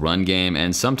 especially against the run game,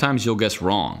 and sometimes you'll guess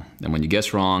wrong. And when you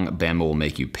guess wrong, Bama will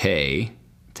make you pay.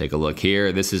 Take a look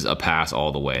here. This is a pass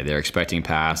all the way. They're expecting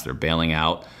pass. They're bailing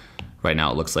out. Right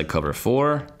now it looks like cover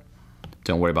 4.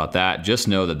 Don't worry about that. Just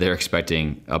know that they're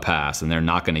expecting a pass, and they're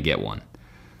not going to get one.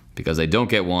 Because they don't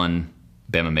get one,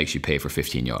 Bama makes you pay for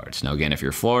 15 yards. Now, again, if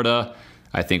you're Florida,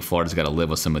 I think Florida's got to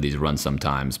live with some of these runs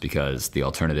sometimes because the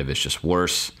alternative is just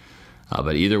worse.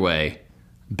 But either way,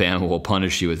 Bama will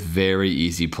punish you with very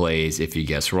easy plays. If you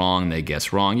guess wrong, they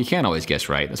guess wrong. You can't always guess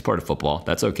right. That's part of football.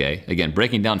 That's okay. Again,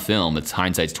 breaking down film, it's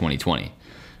hindsight's 20/20.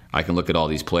 I can look at all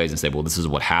these plays and say, well, this is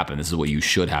what happened. This is what you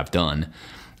should have done.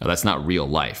 Now, that's not real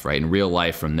life, right? In real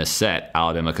life, from this set,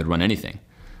 Alabama could run anything.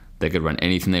 They could run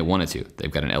anything they wanted to.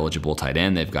 They've got an eligible tight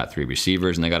end. They've got 3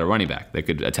 receivers, and they got a running back. They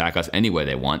could attack us any way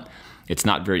they want. It's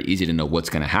not very easy to know what's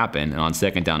going to happen. And on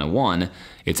 2nd down and 1,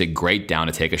 it's a great down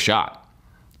to take a shot.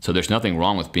 So there's nothing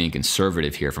wrong with being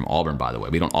conservative here from Auburn, by the way.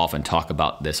 We don't often talk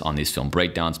about this on these film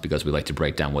breakdowns because we like to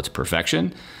break down what's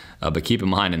perfection. But keep in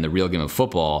mind, in the real game of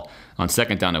football, on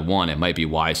 2nd down and 1, it might be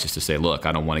wise just to say, look,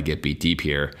 I don't want to get beat deep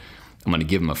here. I'm going to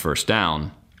give them a 1st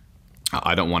down.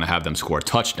 I don't want to have them score a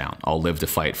touchdown. I'll live to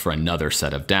fight for another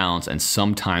set of downs. And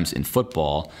sometimes in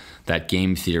football, that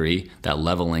game theory, that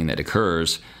leveling that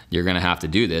occurs, you're going to have to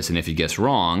do this. And if you guess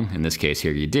wrong, in this case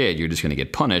here you did, you're just going to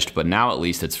get punished. But now at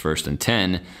least it's 1st and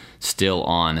 10, still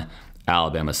on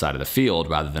Alabama's side of the field,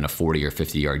 rather than a 40 or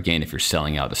 50-yard gain if you're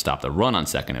selling out to stop the run on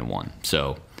 2nd and 1.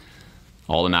 So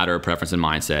all a matter of preference and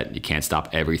mindset. You can't stop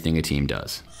everything a team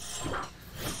does.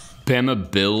 Bama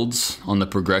builds on the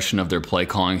progression of their play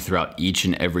calling throughout each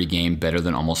and every game better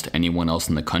than almost anyone else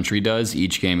in the country does.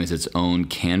 Each game is its own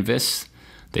canvas.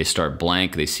 They start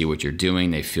blank, they see what you're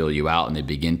doing, they feel you out, and they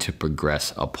begin to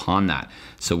progress upon that.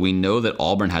 So we know that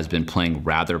Auburn has been playing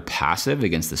rather passive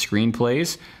against the screen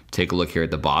plays. Take a look here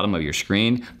at the bottom of your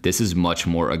screen. This is much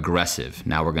more aggressive.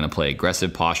 Now we're going to play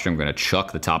aggressive posture. I'm going to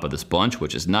chuck the top of this bunch,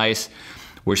 which is nice.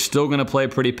 We're still going to play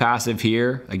pretty passive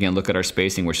here. Again, look at our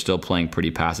spacing. We're still playing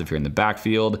pretty passive here in the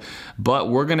backfield, but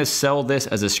we're going to sell this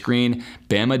as a screen.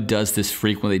 Bama does this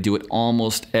frequently. They do it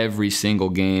almost every single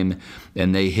game,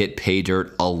 and they hit pay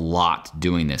dirt a lot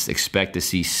doing this. Expect to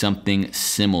see something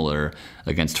similar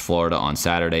against Florida on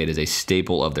Saturday. It is a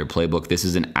staple of their playbook. This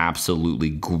is an absolutely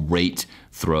great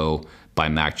throw by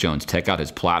Mac Jones. Check out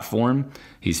his platform.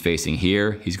 He's facing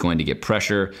here. He's going to get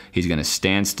pressure. He's going to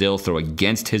stand still, throw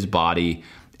against his body,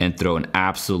 and throw an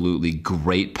absolutely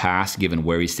great pass given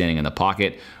where he's standing in the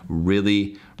pocket.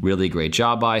 Really, really great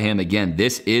job by him. Again,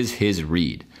 this is his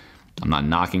read. I'm not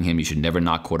knocking him. You should never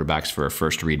knock quarterbacks for a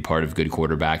first read. Part of good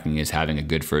quarterbacking is having a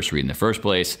good first read in the first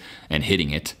place and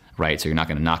hitting it, right? So you're not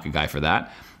going to knock a guy for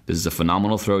that. This is a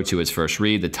phenomenal throw to his first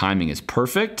read. The timing is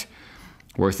perfect.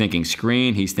 We're thinking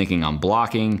screen. He's thinking I'm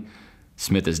blocking.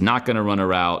 Smith is not going to run a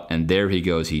route, and there he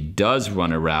goes. He does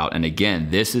run a route, and again,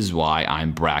 this is why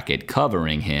I'm bracket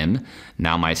covering him.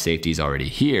 Now my safety's already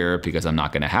here because I'm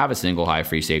not going to have a single high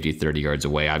free safety 30 yards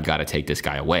away. I've got to take this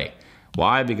guy away.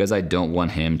 Why? Because I don't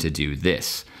want him to do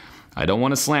this. I don't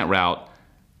want a slant route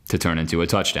to turn into a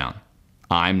touchdown.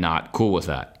 I'm not cool with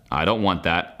that. I don't want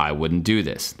that. I wouldn't do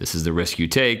this. This is the risk you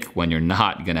take when you're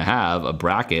not going to have a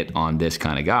bracket on this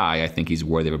kind of guy. I think he's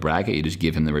worthy of a bracket. You just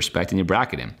give him the respect and you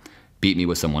bracket him. Beat me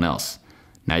with someone else.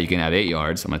 Now you can have 8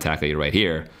 yards. I'm going to tackle you right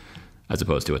here as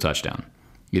opposed to a touchdown.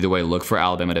 Either way, look for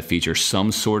Alabama to feature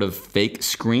some sort of fake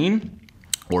screen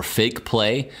or fake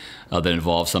play that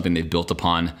involves something they've built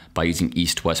upon by using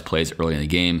east-west plays early in the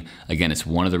game. Again, it's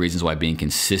one of the reasons why being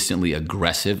consistently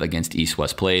aggressive against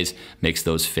east-west plays makes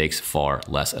those fakes far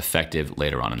less effective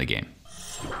later on in the game.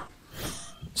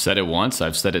 Said it once,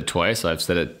 I've said it twice, I've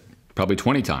said it probably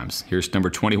 20 times. Here's number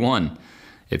 21.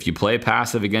 If you play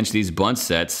passive against these bunt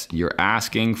sets, you're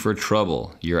asking for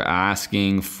trouble. You're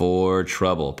asking for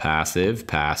trouble. Passive,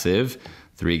 passive.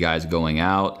 3 guys going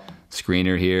out.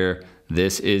 Screener here.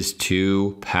 This is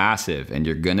too passive, and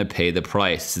you're going to pay the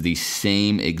price. This is the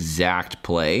same exact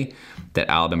play that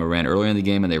Alabama ran earlier in the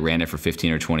game, and they ran it for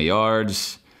 15 or 20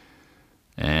 yards.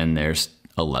 And there's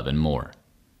 11 more.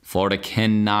 Florida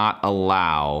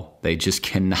they just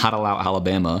cannot allow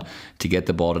Alabama to get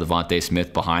the ball to Devontae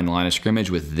Smith behind the line of scrimmage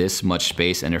with this much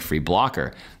space and a free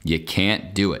blocker. You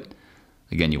can't do it.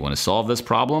 Again, you want to solve this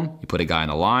problem, you put a guy on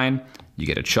the line, you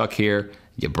get a chuck here,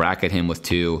 you bracket him with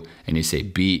 2, and you say,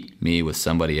 beat me with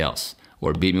somebody else,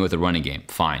 or beat me with a running game.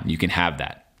 Fine, you can have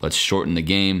that. Let's shorten the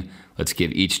game. Let's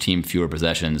give each team fewer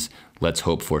possessions. Let's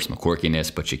hope for some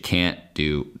quirkiness, but you can't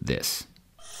do this.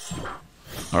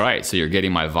 All right, so you're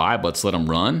getting my vibe. Let's let them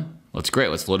run. That's great.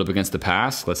 Let's load up against the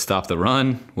pass. Let's stop the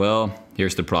run. Well,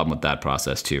 here's the problem with that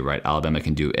process too, right? Alabama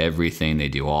can do everything. They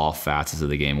do all facets of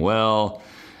the game well.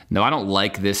 No, I don't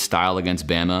like this style against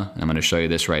Bama. I'm going to show you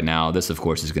this right now. This, of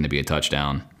course, is going to be a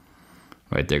touchdown.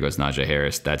 Right there goes Najee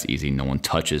Harris. That's easy. No one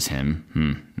touches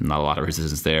him. Not a lot of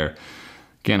resistance there.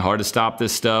 Again, hard to stop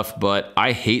this stuff, but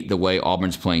I hate the way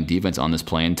Auburn's playing defense on this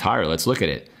play entirely. Let's look at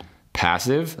it.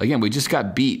 Passive. Again, we just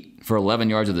got beat for 11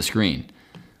 yards of the screen.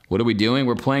 What are we doing?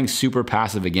 We're playing super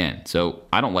passive again. So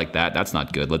I don't like that. That's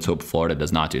not good. Let's hope Florida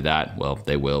does not do that. Well,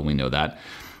 they will. We know that.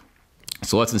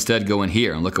 So let's instead go in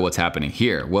here and look at what's happening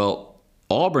here. Well,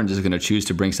 Auburn is going to choose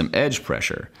to bring some edge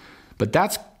pressure, but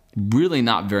that's really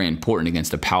not very important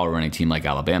against a power running team like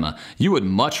Alabama. You would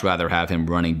much rather have him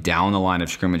running down the line of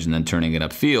scrimmage and then turning it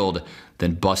upfield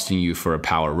than busting you for a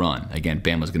power run. Again,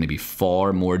 Bama's going to be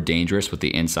far more dangerous with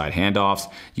the inside handoffs.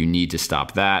 You need to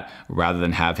stop that. Rather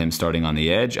than have him starting on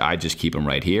the edge, I just keep him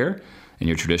right here in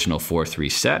your traditional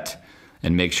 4-3 set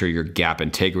and make sure your gap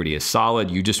integrity is solid.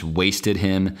 You just wasted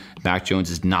him. Mac Jones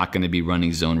is not going to be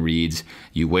running zone reads.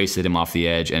 You wasted him off the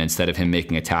edge, and instead of him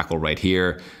making a tackle right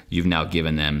here, you've now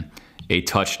given them a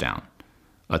touchdown.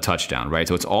 a touchdown, right?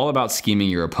 So it's all about scheming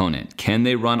your opponent. Can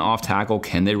they run off tackle?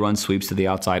 Can they run sweeps to the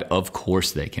outside? Of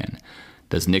course they can.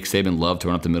 Does Nick Saban love to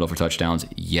run up the middle for touchdowns?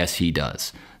 Yes, he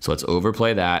does. So let's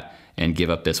overplay that and give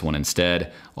up this one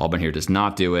instead. Auburn here does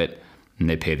not do it, and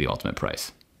they pay the ultimate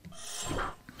price.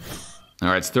 All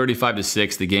right, it's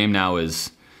 35-6. The game now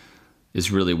is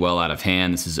really well out of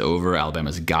hand. This is over.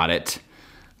 Alabama's got it.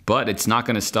 But it's not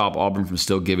going to stop Auburn from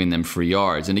still giving them free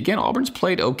yards. And again, Auburn's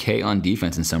played okay on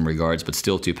defense in some regards, but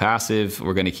still too passive.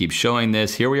 We're going to keep showing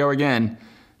this. Here we are again.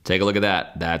 Take a look at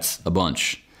that. That's a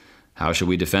bunch. How should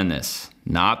we defend this?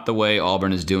 Not the way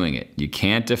Auburn is doing it. You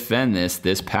can't defend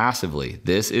this passively.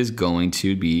 This is going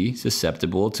to be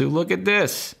susceptible to, look at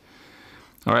this.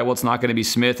 All right, well, it's not going to be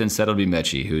Smith. Instead, it'll be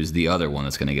Mechie, who's the other one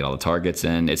that's going to get all the targets.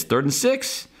 And it's 3rd and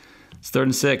 6. It's 3rd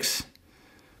and 6.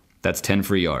 That's 10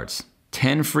 free yards.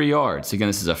 10 free yards. Again,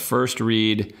 this is a first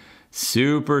read.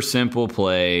 Super simple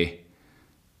play.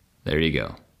 There you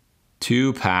go.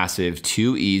 Too passive,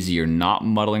 too easy. You're not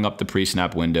muddling up the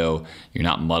pre-snap window. You're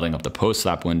not muddling up the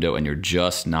post-snap window, and you're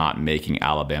just not making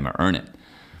Alabama earn it.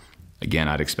 Again,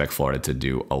 I'd expect Florida to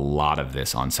do a lot of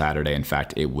this on Saturday. In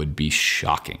fact, it would be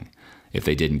shocking if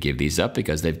they didn't give these up,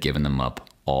 because they've given them up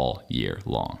all year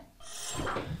long.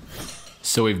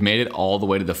 So we've made it all the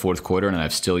way to the 4th quarter, and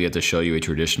I've still yet to show you a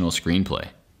traditional screenplay,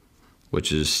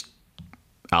 which is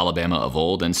Alabama of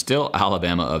old and still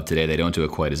Alabama of today. They don't do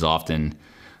it quite as often.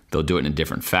 They'll do it in a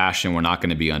different fashion. We're not going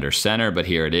to be under center, but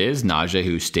here it is. Najee,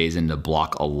 who stays in the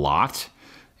block a lot,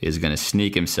 is going to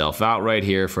sneak himself out right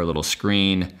here for a little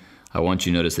screen. I want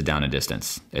you to notice the down and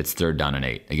distance. It's 3rd down and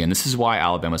 8. Again, this is why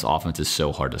Alabama's offense is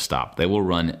so hard to stop. They will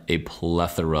run a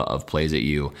plethora of plays at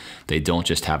you. They don't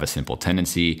just have a simple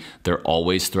tendency. They're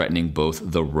always threatening both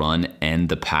the run and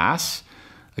the pass.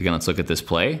 Again, let's look at this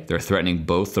play. They're threatening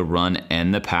both the run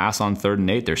and the pass on 3rd and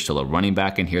 8. There's still a running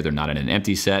back in here. They're not in an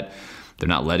empty set. They're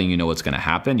not letting you know what's going to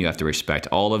happen. You have to respect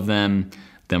all of them.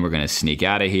 Then we're going to sneak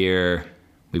out of here.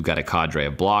 We've got a cadre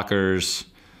of blockers,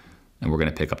 and we're going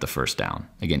to pick up the 1st down.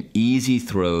 Again, easy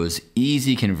throws,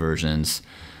 easy conversions.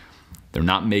 They're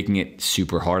not making it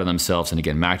super hard on themselves. And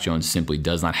again, Mac Jones simply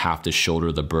does not have to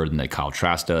shoulder the burden that Kyle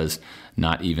Trask does,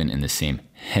 not even in the same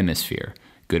hemisphere.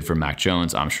 Good for Mac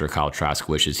Jones. I'm sure Kyle Trask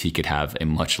wishes he could have a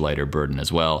much lighter burden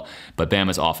as well. But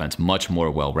Bama's offense, much more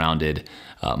well-rounded,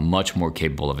 much more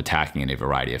capable of attacking in a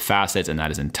variety of facets, and that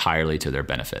is entirely to their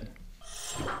benefit.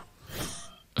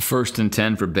 1st and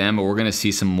 10 for Bama. We're going to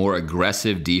see some more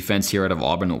aggressive defense here out of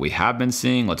Auburn than what we have been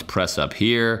seeing. Let's press up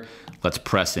here. Let's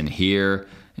press in here.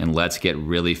 And let's get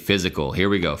really physical. Here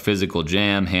we go. Physical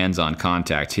jam, hands-on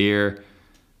contact here.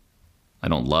 I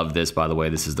don't love this, by the way.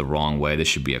 This is the wrong way. This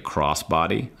should be a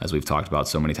crossbody, as we've talked about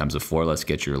so many times before. Let's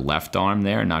get your left arm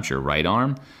there, not your right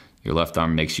arm. Your left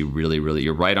arm makes you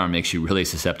your right arm makes you really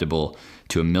susceptible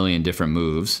to a million different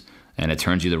moves, and it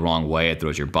turns you the wrong way. It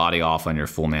throws your body off on your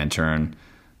full man turn.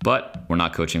 But we're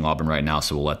not coaching Auburn right now,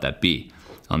 so we'll let that be.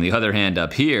 On the other hand,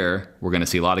 up here, we're going to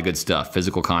see a lot of good stuff.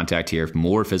 Physical contact here,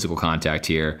 more physical contact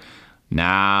here.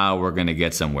 Now we're going to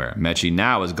get somewhere. Mechie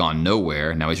now has gone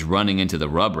nowhere. Now he's running into the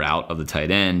rub route of the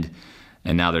tight end,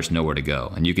 and now there's nowhere to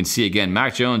go. And you can see, again,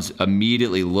 Mac Jones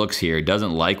immediately looks here,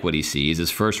 doesn't like what he sees.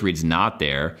 His first read's not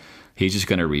there. He's just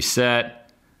going to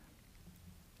reset,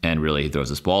 and really he throws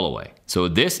this ball away. So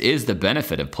this is the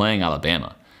benefit of playing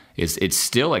Alabama. It's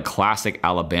still a classic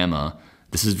Alabama.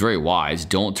 This is very wise.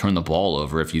 Don't turn the ball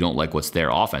over if you don't like what's their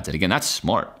offense. And again, that's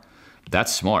smart.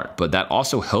 That's smart, but that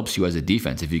also helps you as a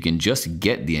defense. If you can just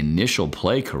get the initial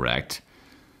play correct,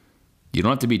 you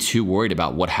don't have to be too worried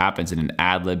about what happens in an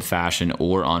ad-lib fashion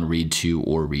or on read 2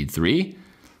 or read 3.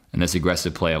 And this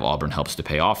aggressive play of Auburn helps to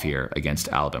pay off here against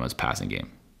Alabama's passing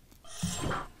game.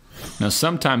 Now,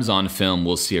 sometimes on film,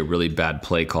 we'll see a really bad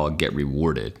play call get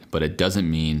rewarded, but it doesn't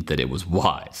mean that it was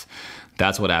wise.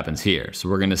 That's what happens here. So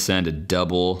we're going to send a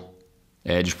double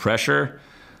edge pressure,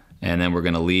 and then we're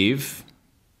going to leave.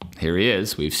 Here he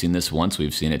is. We've seen this once.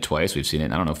 We've seen it twice. We've seen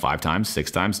it, 5 times,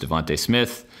 6 times. Devontae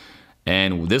Smith.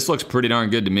 And this looks pretty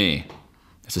darn good to me.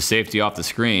 It's a safety off the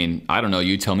screen. I don't know.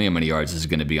 You tell me how many yards this is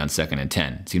going to be on 2nd and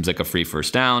 10. Seems like a free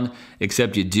 1st down,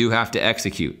 except you do have to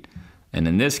execute. And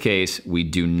in this case, we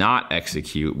do not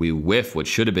execute. We whiff what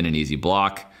should have been an easy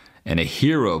block, and a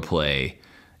hero play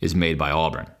is made by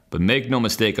Auburn. But make no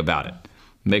mistake about it.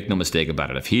 Make no mistake about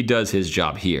it. If he does his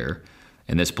job here,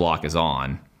 and this block is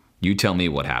on, you tell me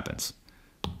what happens.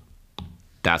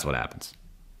 That's what happens.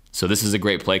 So this is a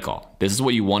great play call. This is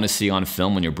what you want to see on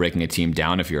film when you're breaking a team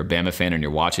down. If you're a Bama fan and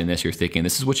you're watching this, you're thinking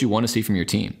this is what you want to see from your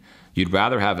team. You'd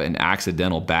rather have an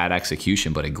accidental bad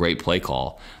execution but a great play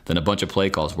call than a bunch of play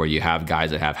calls where you have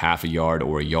guys that have half a yard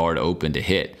or a yard open to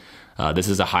hit. This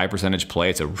is a high percentage play.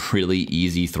 It's a really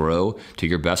easy throw to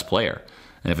your best player.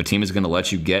 And if a team is going to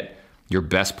let you get your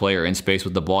best player in space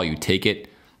with the ball, you take it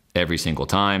every single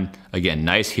time. Again,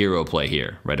 nice hero play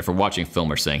here, right? If we're watching film,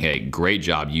 we're saying, hey, great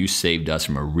job. You saved us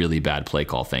from a really bad play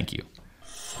call. Thank you.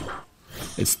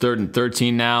 It's 3rd and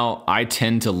 13 now. I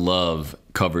tend to love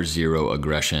cover zero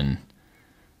aggression,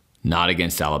 not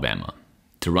against Alabama.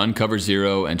 To run cover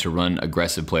zero and to run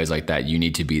aggressive plays like that, you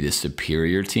need to be the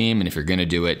superior team. And if you're going to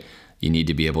do it, you need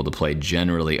to be able to play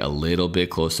generally a little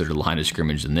bit closer to the line of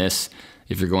scrimmage than this.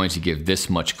 If you're going to give this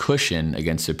much cushion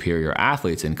against superior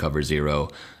athletes in cover zero,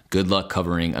 good luck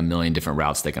covering a million different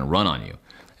routes they can run on you.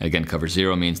 And again, cover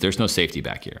zero means there's no safety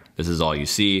back here. This is all you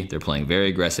see. They're playing very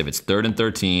aggressive. It's 3rd and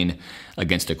 13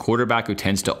 against a quarterback who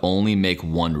tends to only make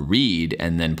one read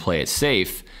and then play it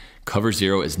safe. Cover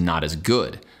zero is not as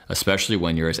good, especially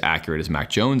when you're as accurate as Mac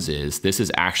Jones is. This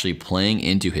is actually playing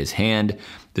into his hand.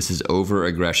 This is over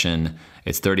aggression.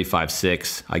 It's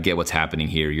 35-6. I get what's happening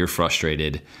here. You're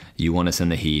frustrated. You want us in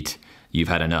the heat. You've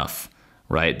had enough,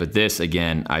 right? But this,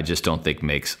 again, I just don't think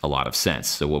makes a lot of sense.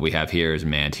 So what we have here is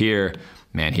man here,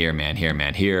 man here, man here,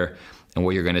 man here. And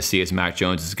what you're going to see is Mac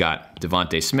Jones has got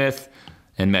Devontae Smith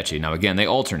and Mechie. Now, again, they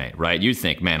alternate, right? You'd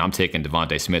think, man, I'm taking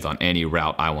Devontae Smith on any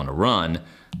route I want to run.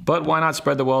 But why not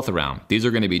spread the wealth around? These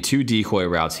are going to be 2 decoy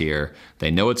routes here.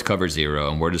 They know it's cover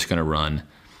zero, and we're just going to run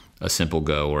a simple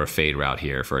go or a fade route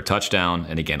here for a touchdown.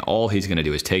 And again, all he's going to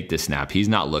do is take this snap. He's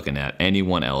not looking at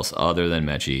anyone else other than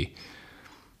Mechie.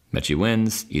 Mechie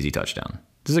wins, easy touchdown.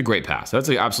 This is a great pass. That's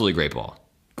an absolutely great ball.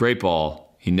 Great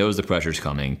ball. He knows the pressure's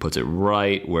coming, puts it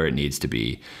right where it needs to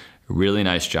be. Really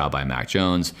nice job by Mac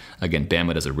Jones. Again,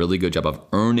 Bama does a really good job of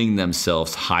earning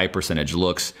themselves high percentage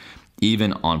looks,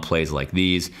 even on plays like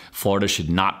these. Florida should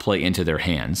not play into their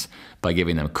hands by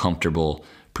giving them comfortable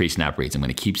pre-snap reads. I'm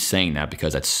going to keep saying that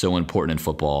because that's so important in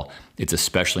football. It's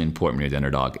especially important when you're the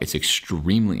underdog. It's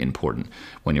extremely important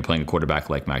when you're playing a quarterback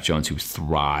like Mac Jones who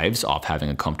thrives off having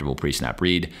a comfortable pre-snap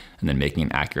read and then making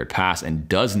an accurate pass, and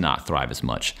does not thrive as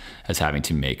much as having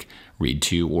to make read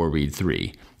 2 or read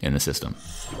 3 in the system.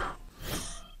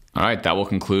 All right, that will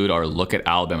conclude our look at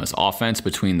Alabama's offense.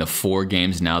 Between the 4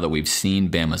 games now that we've seen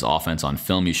Bama's offense on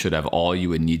film, you should have all you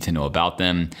would need to know about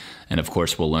them. And of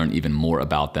course, we'll learn even more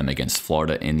about them against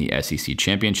Florida in the SEC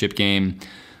championship game.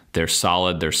 They're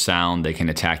solid, they're sound, they can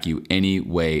attack you any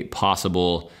way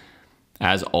possible.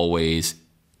 As always,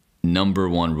 number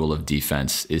 1 rule of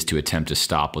defense is to attempt to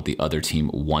stop what the other team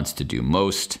wants to do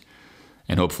most.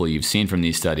 And hopefully you've seen from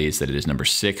these studies that it is number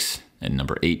 6 and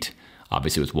number 8.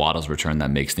 Obviously, with Waddle's return,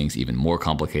 that makes things even more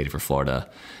complicated for Florida.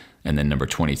 And then number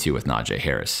 22 with Najee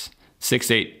Harris.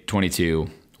 6'8", 22,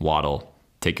 Waddle.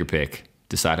 Take your pick.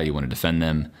 Decide how you want to defend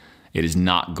them. It is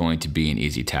not going to be an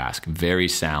easy task. Very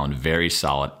sound, very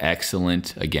solid,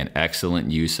 excellent. Again, excellent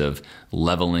use of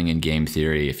leveling in game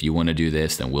theory. If you want to do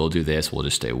this, then we'll do this. We'll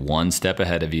just stay one step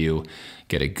ahead of you,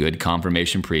 get a good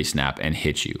confirmation pre-snap, and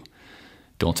hit you.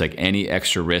 Don't take any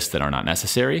extra risks that are not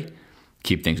necessary.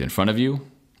 Keep things in front of you.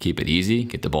 Keep it easy.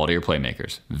 Get the ball to your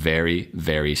playmakers. Very,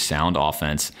 very sound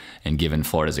offense. And given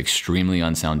Florida's extremely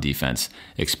unsound defense,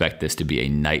 expect this to be a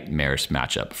nightmarish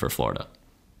matchup for Florida.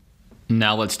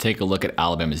 Now let's take a look at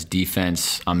Alabama's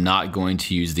defense. I'm not going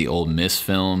to use the Ole Miss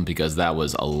film because that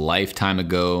was a lifetime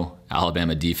ago.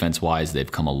 Alabama defense-wise,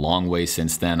 they've come a long way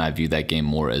since then. I view that game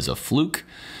more as a fluke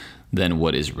than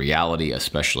what is reality,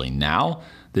 especially now.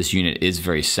 This unit is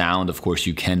very sound. Of course,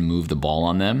 you can move the ball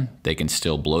on them. They can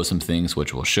still blow some things,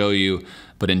 which we'll show you.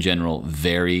 But in general,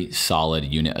 very solid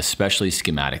unit, especially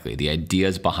schematically. The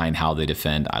ideas behind how they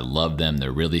defend, I love them.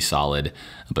 They're really solid.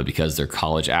 But because they're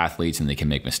college athletes and they can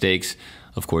make mistakes,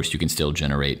 of course, you can still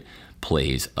generate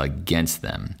plays against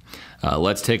them.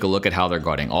 Let's take a look at how they're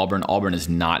guarding Auburn. Auburn is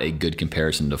not a good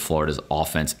comparison to Florida's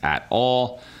offense at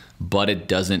all. But it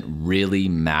doesn't really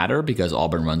matter because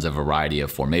Auburn runs a variety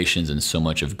of formations, and so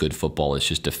much of good football is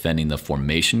just defending the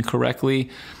formation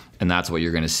correctly. And that's what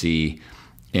you're going to see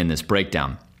in this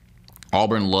breakdown.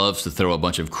 Auburn loves to throw a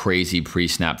bunch of crazy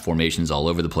pre-snap formations all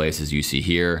over the place, as you see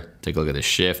here. Take a look at the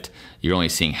shift. You're only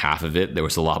seeing half of it. There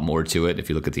was a lot more to it if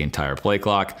you look at the entire play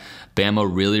clock. Bama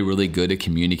really, really good at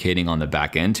communicating on the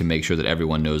back end to make sure that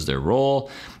everyone knows their role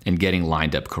and getting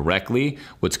lined up correctly.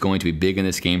 What's going to be big in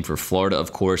this game for Florida,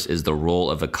 of course, is the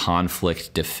role of a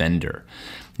conflict defender.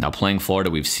 Now, playing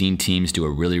Florida, we've seen teams do a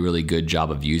really, really good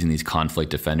job of using these conflict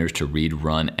defenders to read,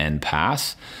 run, and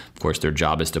pass. Of course, their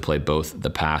job is to play both the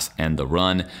pass and the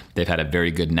run. They've had a very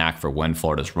good knack for when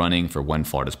Florida's running, for when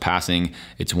Florida's passing.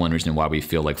 It's one reason why we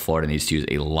feel like Florida needs to use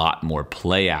a lot more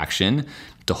play action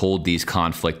to hold these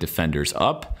conflict defenders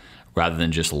up, rather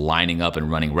than just lining up and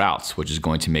running routes, which is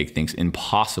going to make things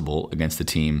impossible against a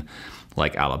team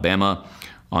like Alabama.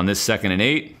 On this 2nd and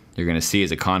 8, you're going to see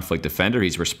as a conflict defender,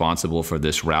 he's responsible for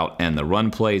this route and the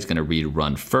run play. He's going to read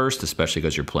run first, especially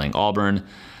because you're playing Auburn,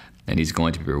 and he's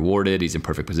going to be rewarded. He's in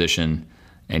perfect position,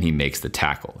 and he makes the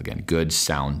tackle. Again, good,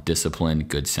 sound discipline,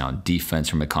 good, sound defense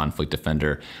from a conflict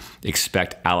defender.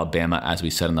 Expect Alabama, as we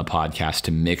said on the podcast,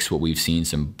 to mix what we've seen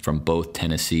from both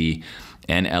Tennessee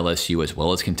and LSU, as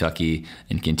well as Kentucky,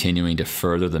 and continuing to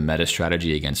further the meta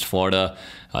strategy against Florida.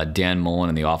 Dan Mullen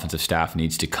and the offensive staff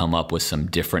needs to come up with some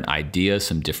different ideas,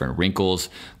 some different wrinkles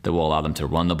that will allow them to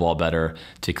run the ball better,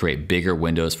 to create bigger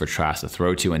windows for Trask to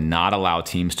throw to, and not allow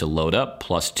teams to load up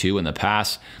 +2 in the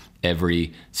pass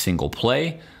every single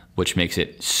play, which makes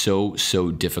it so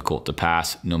difficult to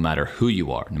pass no matter who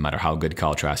you are, no matter how good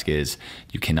Kyle Trask is.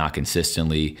 You cannot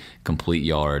consistently complete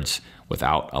yards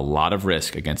without a lot of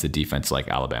risk against a defense like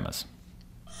Alabama's.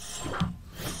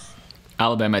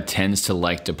 Alabama tends to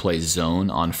like to play zone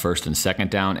on 1st and 2nd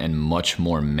down and much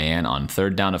more man on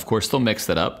 3rd down. Of course, they'll mix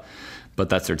that up, but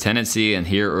that's their tendency. And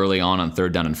here early on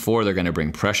 3rd down and 4, they're going to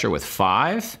bring pressure with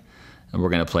 5, and we're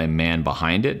going to play man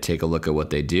behind it. Take a look at what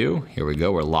they do. Here we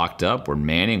go. We're locked up. We're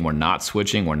manning. We're not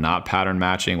switching. We're not pattern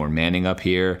matching. We're manning up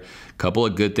here. Couple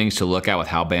of good things to look at with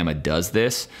how Bama does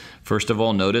this. First of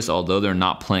all, notice, although they're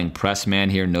not playing press man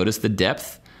here, notice the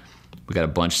depth. We got a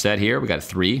bunch set here. We got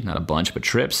 3, not a bunch, but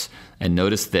trips. And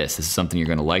notice this. This is something you're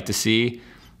going to like to see.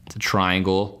 It's a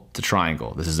triangle to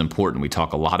triangle. This is important. We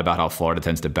talk a lot about how Florida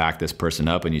tends to back this person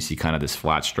up, and you see kind of this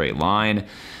flat, straight line.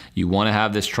 You want to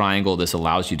have this triangle. This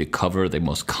allows you to cover the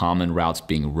most common routes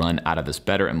being run out of this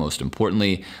better, and most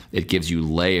importantly, it gives you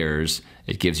layers.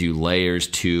 It gives you layers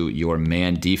to your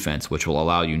man defense, which will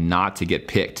allow you not to get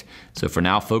picked. So for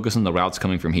now, focus on the routes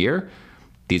coming from here.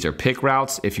 These are pick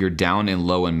routes. If you're down in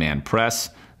low and man press,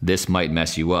 this might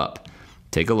mess you up.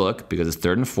 Take a look, because it's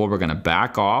 3rd and 4. We're going to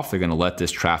back off. They're going to let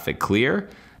this traffic clear.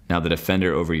 Now the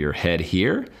defender over your head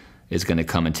here is going to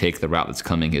come and take the route that's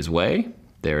coming his way.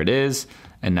 There it is.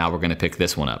 And now we're going to pick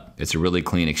this one up. It's a really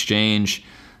clean exchange.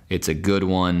 It's a good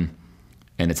one,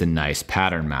 and it's a nice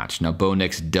pattern match. Now Bo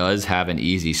Nix does have an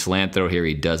easy slant throw here.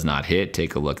 He does not hit.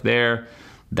 Take a look there.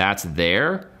 That's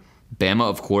there. Bama,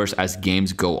 of course, as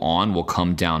games go on, will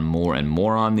come down more and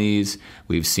more on these.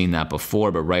 We've seen that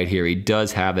before, but right here, he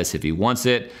does have this if he wants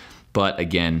it. But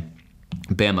again,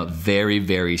 Bama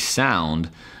very sound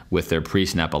with their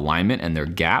pre-snap alignment and their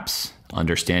gaps,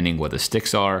 understanding what the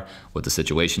sticks are, what the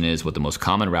situation is, what the most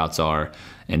common routes are,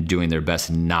 and doing their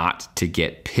best not to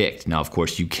get picked. Now, of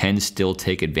course, you can still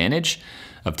take advantage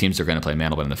of teams that are going to play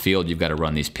man-to-man in the field. You've got to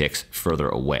run these picks further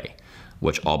away,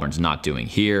 which Auburn's not doing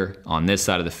here. On this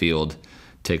side of the field,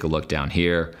 take a look down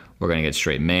here. We're going to get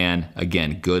straight man.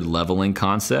 Again, good leveling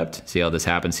concept. See how this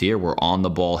happens here? We're on the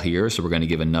ball here, so we're going to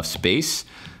give enough space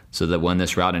so that when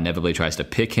this route inevitably tries to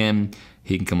pick him,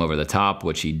 he can come over the top,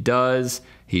 which he does.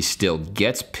 He still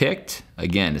gets picked.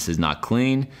 Again, this is not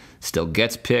clean. Still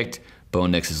gets picked. Bo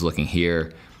Nix is looking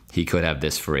here. He could have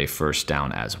this for a 1st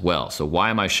down as well. So why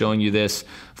am I showing you this?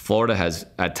 Florida has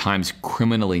at times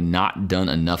criminally not done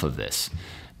enough of this.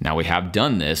 Now we have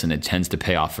done this, and it tends to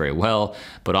pay off very well,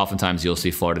 but oftentimes you'll see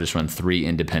Florida just run 3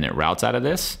 independent routes out of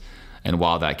this. And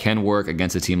while that can work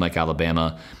against a team like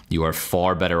Alabama, you are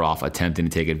far better off attempting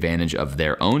to take advantage of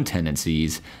their own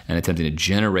tendencies and attempting to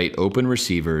generate open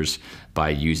receivers by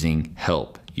using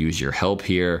help. Use your help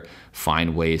here.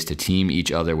 Find ways to team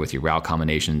each other with your route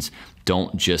combinations.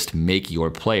 Don't just make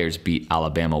your players beat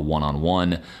Alabama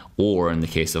one-on-one, or in the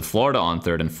case of Florida on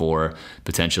 3rd and 4,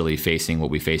 potentially facing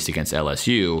what we faced against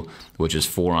LSU, which is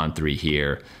 4-on-3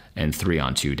 here and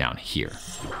 3-on-2 down here.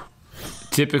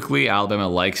 Typically, Alabama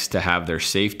likes to have their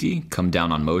safety come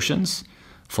down on motions.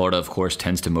 Florida, of course,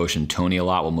 tends to motion Tony a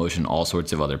lot, will motion all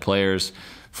sorts of other players.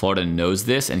 Florida knows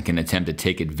this and can attempt to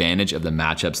take advantage of the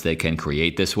matchups they can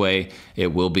create this way.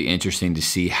 It will be interesting to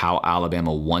see how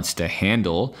Alabama wants to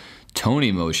handle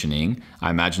Tony motioning. I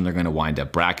imagine they're going to wind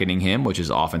up bracketing him, which is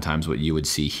oftentimes what you would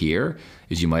see here,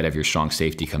 is you might have your strong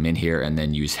safety come in here and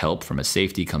then use help from a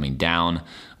safety coming down,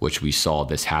 which we saw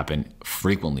this happen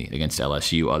frequently against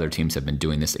LSU. Other teams have been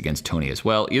doing this against Tony as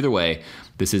well. Either way,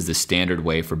 this is the standard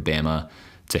way for Bama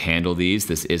to handle these.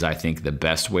 This is, I think, the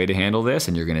best way to handle this,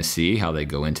 and you're going to see how they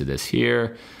go into this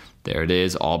here. There it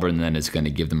is. Auburn then is going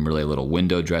to give them really a little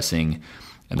window dressing,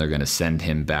 and they're going to send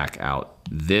him back out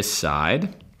this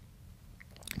side.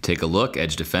 Take a look,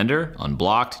 edge defender,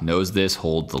 unblocked, knows this,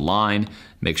 hold the line,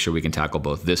 make sure we can tackle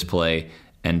both this play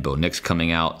and Bo Nix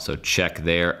coming out. So check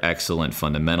there, excellent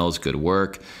fundamentals, good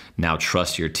work. Now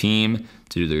trust your team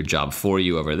to do their job for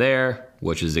you over there,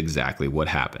 which is exactly what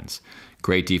happens.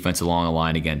 Great defense along the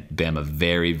line. Again, Bama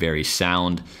very, very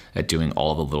sound at doing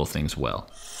all the little things well.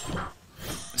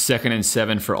 2nd and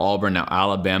 7 for Auburn. Now,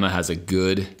 Alabama has a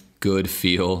good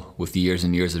feel with years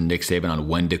and years of Nick Saban on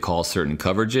when to call certain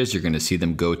coverages. You're going to see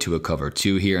them go to a cover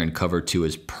 2 here, and cover 2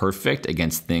 is perfect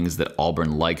against things that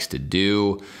Auburn likes to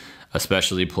do,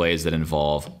 especially plays that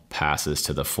involve passes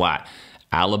to the flat.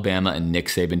 Alabama and Nick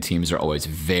Saban teams are always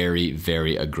very,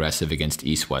 very aggressive against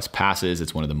east-west passes.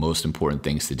 It's one of the most important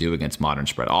things to do against modern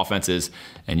spread offenses,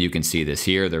 and you can see this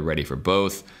here. They're ready for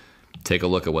both. Take a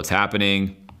look at what's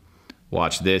happening.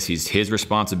 Watch this. His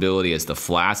responsibility is the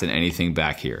flats and anything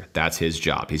back here. That's his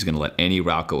job. He's going to let any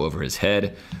route go over his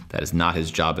head. That is not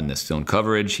his job in this zone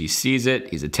coverage. He sees it.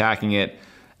 He's attacking it.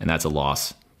 And that's a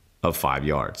loss of 5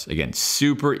 yards. Again,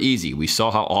 super easy. We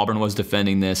saw how Auburn was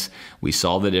defending this. We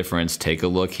saw the difference. Take a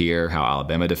look here, how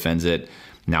Alabama defends it.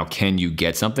 Now, can you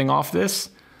get something off this?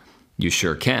 You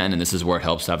sure can, and this is where it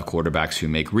helps to have quarterbacks who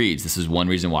make reads. This is one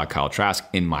reason why Kyle Trask,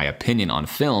 in my opinion, on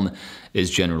film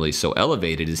is generally so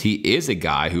elevated, is he is a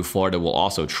guy who Florida will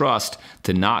also trust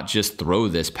to not just throw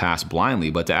this pass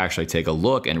blindly, but to actually take a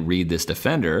look and read this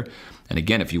defender. And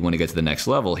again, if you want to get to the next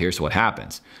level, here's what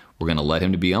happens. We're going to let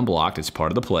him to be unblocked. It's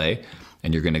part of the play.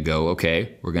 And you're going to go,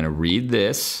 okay, we're going to read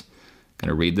this. Going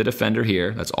to read the defender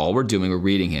here. That's all we're doing. We're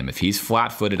reading him. If he's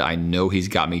flat-footed, I know he's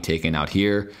got me taken out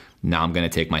here. Now I'm going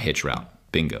to take my hitch route.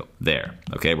 Bingo. There.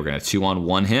 Okay, we're going to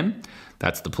 2-on-1 him.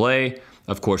 That's the play.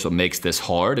 Of course, what makes this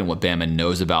hard and what Bama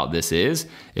knows about this is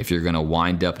if you're going to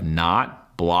wind up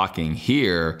not blocking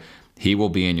here, he will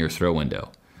be in your throw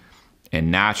window. And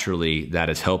naturally, that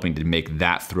is helping to make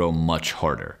that throw much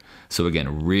harder. So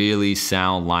again, really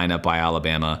sound lineup by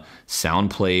Alabama,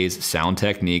 sound plays, sound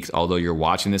techniques. Although you're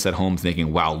watching this at home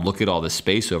thinking, wow, look at all this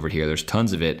space over here. There's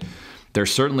tons of it. There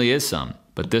certainly is some.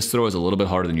 But this throw is a little bit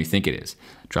harder than you think it is.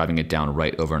 Driving it down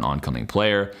right over an oncoming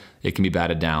player, it can be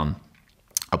batted down.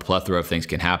 A plethora of things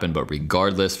can happen, but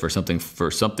regardless, for something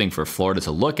for Florida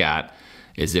to look at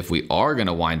is if we are going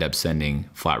to wind up sending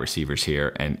flat receivers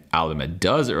here, and Alabama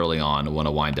does early on want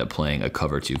to wind up playing a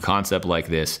cover 2 concept like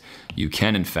this, you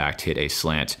can in fact hit a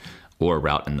slant or a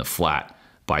route in the flat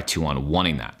by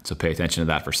 2-on-1ing that. So pay attention to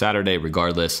that for Saturday.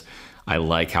 Regardless, I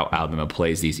like how Alabama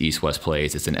plays these east-west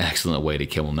plays. It's an excellent way to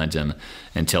kill momentum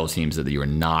and tell teams that you are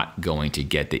not going to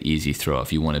get the easy throw.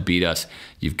 If you want to beat us,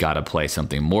 you've got to play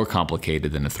something more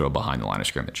complicated than a throw behind the line of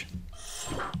scrimmage.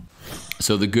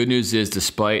 So the good news is,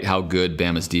 despite how good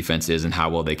Bama's defense is and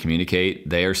how well they communicate,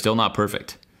 they are still not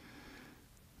perfect.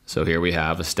 So here we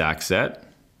have a stack set.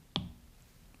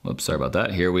 Whoops, sorry about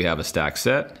that. Here we have a stack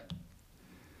set.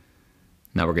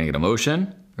 Now we're going to get a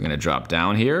motion. We're going to drop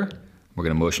down here. We're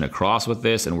going to motion across with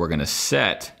this, and we're going to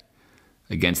set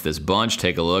against this bunch.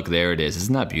 Take a look. There it is.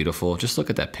 Isn't that beautiful? Just look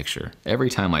at that picture. Every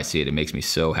time I see it, it makes me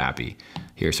so happy.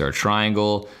 Here's our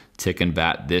triangle. Tick and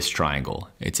bat this triangle.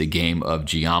 It's a game of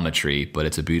geometry, but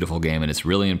it's a beautiful game, and it's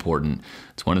really important.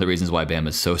 It's one of the reasons why Bama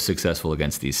is so successful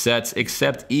against these sets,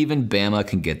 except even Bama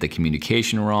can get the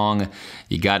communication wrong.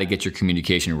 You got to get your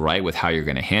communication right with how you're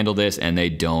going to handle this, and they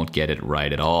don't get it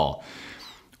right at all.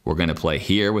 We're going to play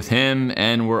here with him,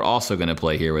 and we're also going to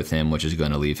play here with him, which is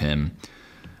going to leave him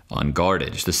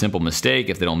unguarded. Just a simple mistake.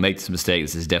 If they don't make this mistake,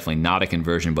 this is definitely not a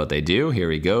conversion, but they do. Here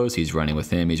he goes. He's running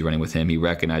with him. He's running with him. He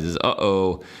recognizes,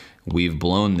 uh-oh, we've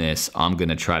blown this. I'm going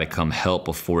to try to come help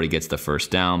before he gets the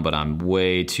first down, but I'm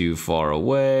way too far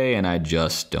away, and I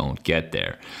just don't get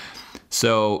there.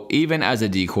 So even as a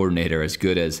D coordinator, as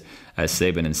good as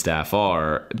Saban and staff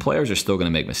are, players are still going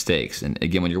to make mistakes. And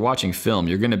again, when you're watching film,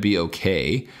 you're going to be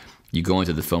okay. You go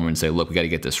into the film and say, look, we got to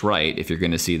get this right. If you're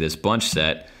going to see this bunch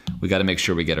set, we got to make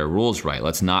sure we get our rules right.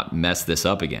 Let's not mess this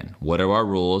up again. What are our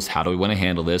rules? How do we want to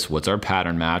handle this? What's our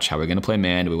pattern match? How are we going to play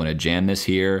man? Do we want to jam this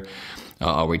here?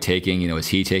 Are we taking, is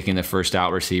he taking the first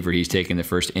out receiver? He's taking the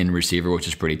first in receiver, which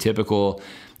is pretty typical.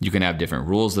 You can have different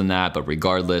rules than that, but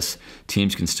regardless,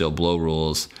 teams can still blow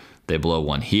rules. They blow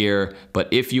one here. But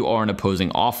if you are an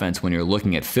opposing offense, when you're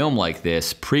looking at film like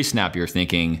this, pre-snap, you're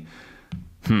thinking,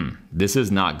 this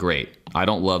is not great. I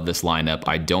don't love this lineup.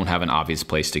 I don't have an obvious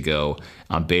place to go.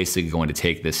 I'm basically going to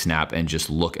take this snap and just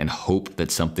look and hope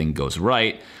that something goes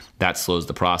right. That slows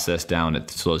the process down.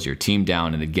 It slows your team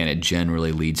down. And again, it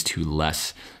generally leads to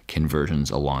less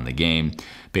conversions along the game.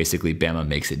 Basically, Bama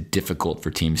makes it difficult for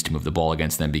teams to move the ball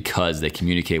against them because they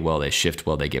communicate well, they shift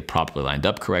well, they get properly lined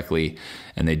up correctly,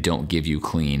 and they don't give you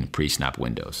clean pre-snap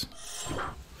windows.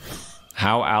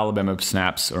 How Alabama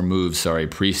snaps or moves,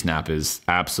 pre-snap is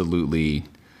absolutely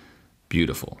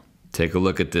beautiful. Take a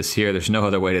look at this here. There's no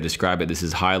other way to describe it. This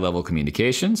is high-level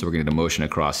communication. So we're going to motion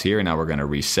across here. Now we're going to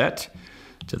reset.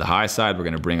 to the high side. We're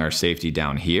going to bring our safety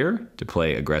down here to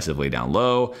play aggressively down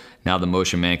low. Now the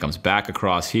motion man comes back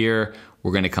across here.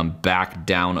 We're going to come back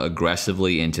down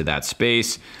aggressively into that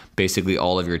space. Basically,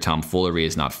 all of your tomfoolery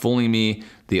is not fooling me.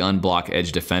 The unblocked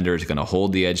edge defender is going to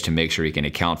hold the edge to make sure he can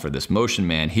account for this motion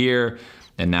man here.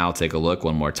 And now take a look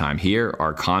one more time here.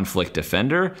 Our conflict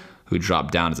defender, who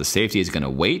dropped down as a safety, is going to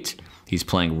wait. He's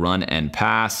playing run and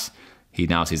pass. He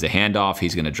now sees a handoff.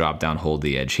 He's going to drop down, hold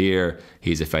the edge here.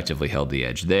 He's effectively held the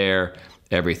edge there.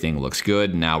 Everything looks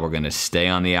good. Now we're going to stay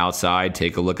on the outside.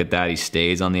 Take a look at that. He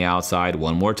stays on the outside.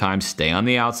 One more time, stay on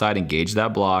the outside, engage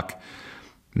that block,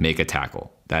 make a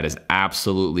tackle. That is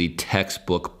absolutely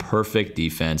textbook perfect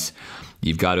defense.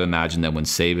 You've got to imagine that when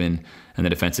Saban and the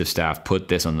defensive staff put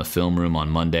this on the film room on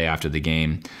Monday after the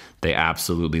game, they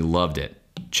absolutely loved it.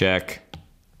 Check,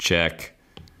 check,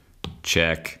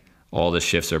 check. All the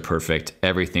shifts are perfect.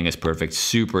 Everything is perfect.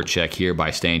 Super check here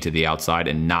by staying to the outside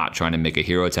and not trying to make a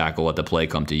hero tackle, let the play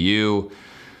come to you.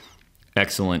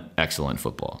 Excellent, excellent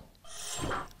football.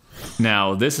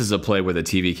 Now, this is a play where the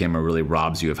TV camera really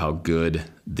robs you of how good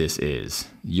this is.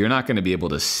 You're not going to be able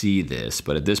to see this,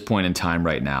 but at this point in time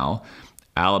right now,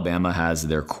 Alabama has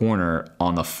their corner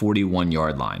on the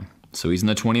 41-yard line. So he's in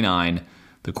the 29.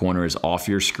 The corner is off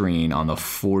your screen on the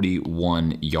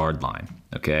 41-yard line,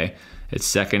 okay?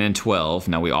 It's 2nd and 12.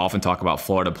 Now, we often talk about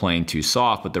Florida playing too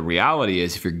soft, but the reality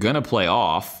is if you're going to play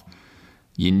off,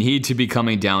 you need to be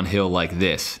coming downhill like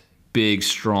this. Big,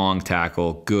 strong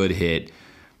tackle, good hit.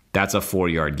 That's a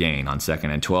 4-yard gain on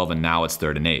 2nd and 12, and now it's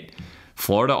 3rd and 8.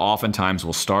 Florida oftentimes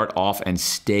will start off and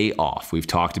stay off. We've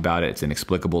talked about it. It's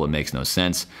inexplicable. It makes no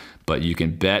sense. But you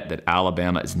can bet that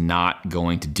Alabama is not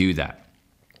going to do that.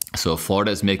 So if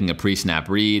Florida is making a pre-snap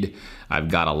read, I've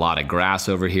got a lot of grass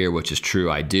over here, which is true,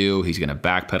 I do. He's going to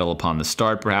backpedal upon the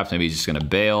start, perhaps. Maybe he's just going to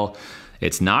bail.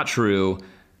 It's not true.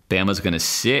 Bama's going to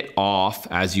sit off,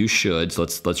 as you should. So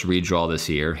let's redraw this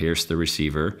here. Here's the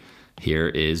receiver. Here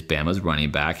is Bama's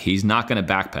running back. He's not going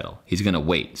to backpedal. He's going to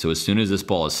wait. So as soon as this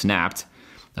ball is snapped,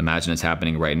 imagine it's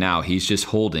happening right now. He's just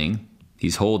holding.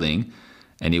 He's holding.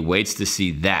 And he waits to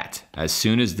see that. As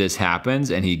soon as this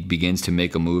happens and he begins to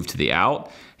make a move to the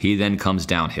out, he then comes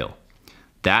downhill.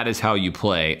 That is how you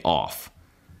play off.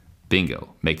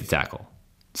 Bingo. Make the tackle.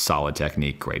 Solid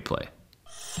technique. Great play.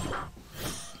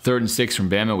 3rd and 6 from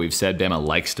Bama. We've said Bama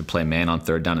likes to play man on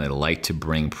 3rd down and they like to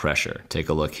bring pressure. Take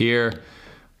a look here.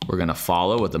 We're going to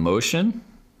follow with the motion.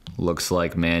 Looks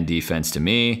like man defense to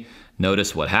me.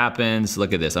 Notice what happens.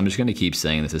 Look at this. I'm just going to keep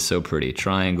saying this is so pretty.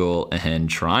 Triangle and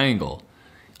triangle.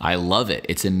 I love it.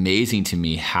 It's amazing to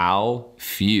me how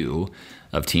few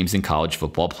of teams in college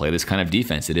football play this kind of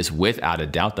defense. It is without a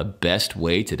doubt the best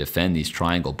way to defend these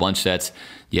triangle bunch sets,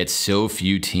 yet so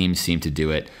few teams seem to do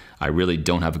it. I really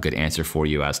don't have a good answer for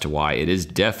you as to why. It is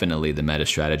definitely the meta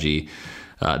strategy.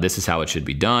 This is how it should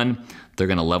be done. They're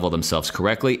going to level themselves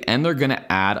correctly, and they're going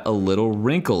to add a little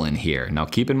wrinkle in here. Now,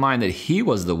 keep in mind that he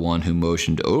was the one who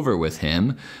motioned over with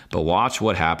him, but watch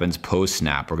what happens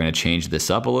post-snap. We're going to change this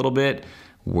up a little bit.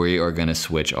 We are going to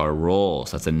switch our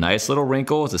roles. That's a nice little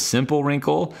wrinkle. It's a simple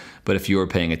wrinkle, but if you were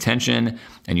paying attention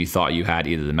and you thought you had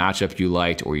either the matchup you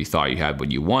liked or you thought you had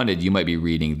what you wanted, you might be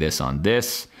reading this on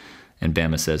this. And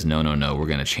Bama says, no, no, no, we're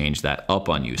going to change that up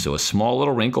on you. So a small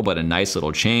little wrinkle, but a nice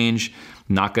little change.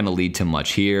 Not going to lead to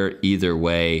much here. Either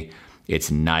way,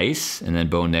 it's nice. And then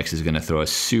Bo Nix is going to throw a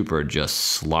super just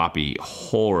sloppy,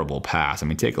 horrible pass. I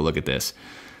mean, take a look at this.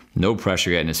 No pressure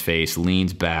yet in his face.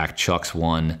 Leans back, chucks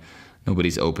one.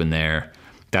 Nobody's open there.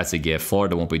 That's a gift.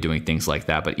 Florida won't be doing things like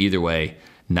that. But either way,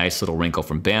 nice little wrinkle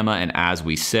from Bama. And as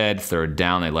we said, 3rd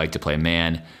down, they like to play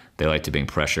man. They like to bring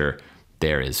pressure.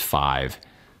 There is 5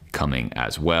 coming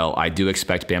as well. I do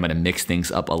expect Bama to mix things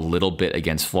up a little bit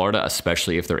against Florida,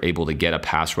 especially if they're able to get a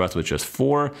pass rush with just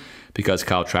 4, because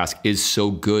Kyle Trask is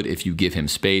so good if you give him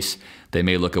space. They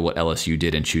may look at what LSU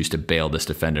did and choose to bail this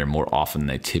defender more often than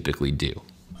they typically do.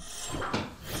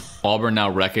 Auburn, now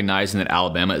recognizing that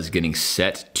Alabama is getting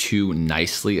set too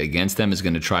nicely against them, is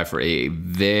going to try for a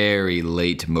very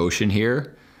late motion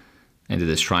here into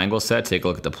this triangle set. Take a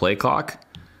look at the play clock.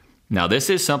 Now, this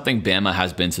is something Bama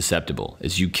has been susceptible,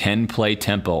 is you can play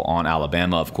tempo on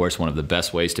Alabama. Of course, one of the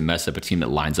best ways to mess up a team that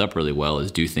lines up really well is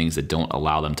do things that don't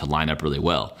allow them to line up really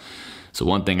well. So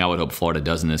one thing I would hope Florida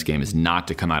does in this game is not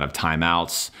to come out of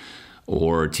timeouts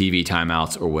or TV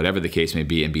timeouts or whatever the case may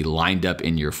be and be lined up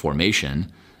in your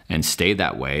formation and stay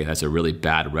that way. That's a really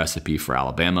bad recipe for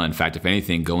Alabama. In fact, if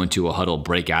anything, go into a huddle,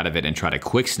 break out of it, and try to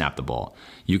quick snap the ball.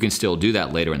 You can still do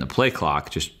that later in the play clock,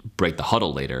 just break the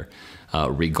huddle later.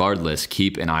 Regardless,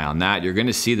 keep an eye on that. You're going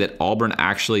to see that Auburn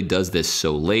actually does this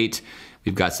so late.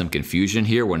 We've got some confusion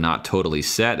here. We're not totally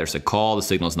set. There's a call. The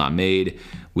signal's not made.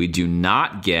 We do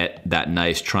not get that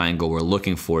nice triangle we're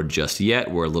looking for just yet.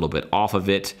 We're a little bit off of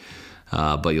it.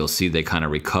 But you'll see they kind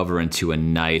of recover into a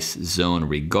nice zone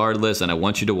regardless. And I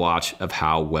want you to watch of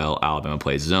how well Alabama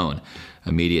plays zone.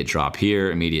 Immediate drop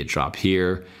here,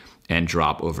 and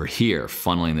drop over here,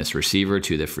 funneling this receiver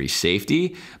to the free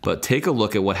safety. But take a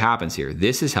look at what happens here.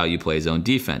 This is how you play zone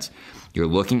defense. You're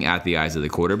looking at the eyes of the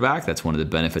quarterback. That's one of the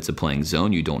benefits of playing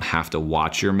zone. You don't have to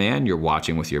watch your man. You're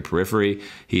watching with your periphery.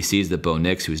 He sees that Bo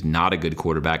Nix, who's not a good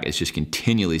quarterback, is just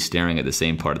continually staring at the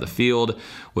same part of the field,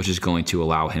 which is going to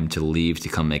allow him to leave to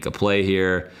come make a play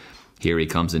here. Here he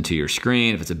comes into your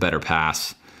screen. If it's a better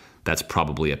pass, that's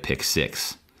probably a pick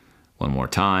six. One more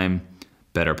time.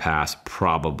 Better pass,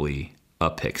 probably a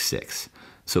pick six.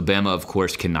 So Bama, of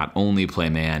course, can not only play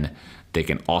man, they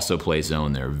can also play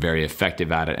zone. They're very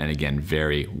effective at it, and again,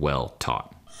 very well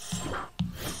taught.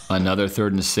 Another 3rd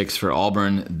and 6 for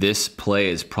Auburn. This play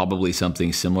is probably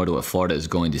something similar to what Florida is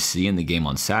going to see in the game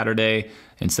on Saturday.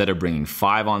 Instead of bringing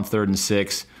 5 on 3rd and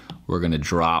 6, we're going to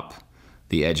drop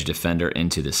the edge defender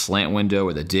into the slant window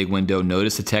or the dig window.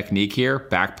 Notice the technique here,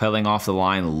 backpedaling off the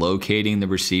line, locating the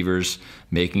receivers,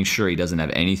 making sure he doesn't have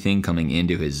anything coming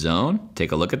into his zone.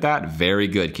 Take a look at that. Very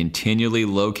good. Continually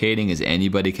locating, is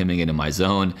anybody coming into my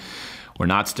zone? We're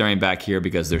not staring back here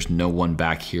because there's no one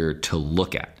back here to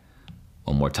look at.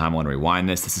 One more time, I want to rewind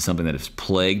this. This is something that has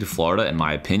plagued Florida, in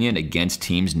my opinion, against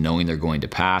teams knowing they're going to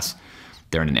pass.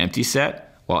 They're in an empty set.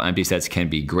 While empty sets can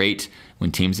be great,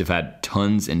 when teams have had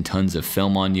tons and tons of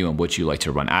film on you and what you like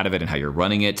to run out of it and how you're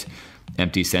running it,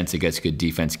 empty sets against good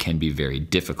defense can be very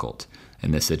difficult.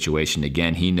 In this situation,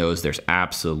 again, he knows there's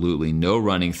absolutely no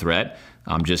running threat.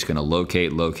 I'm just going to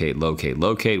locate,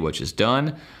 which is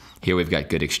done. Here we've got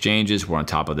good exchanges. We're on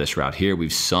top of this route here.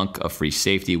 We've sunk a free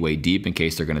safety way deep in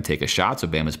case they're going to take a shot. So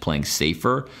Bama's playing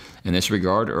safer in this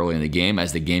regard early in the game.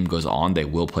 As the game goes on, they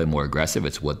will play more aggressive.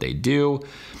 It's what they do.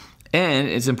 And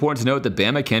it's important to note that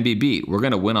Bama can be beat. We're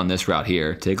going to win on this route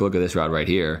here. Take a look at this route right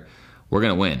here. We're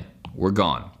going to win. We're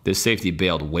gone. This safety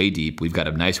bailed way deep. We've got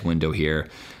a nice window here.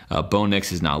 Bo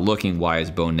Nix is not looking. Why is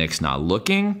Bo Nix not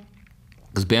looking?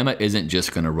 Because Bama isn't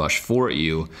just going to rush for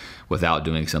you without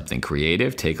doing something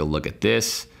creative. Take a look at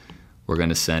this. We're going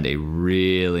to send a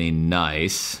really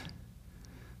nice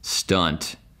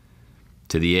stunt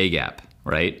to the A-gap,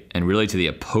 right? And really to the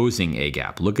opposing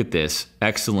A-gap. Look at this.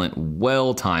 Excellent,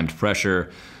 well-timed pressure.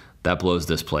 That blows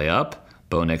this play up.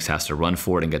 Bo Nix has to run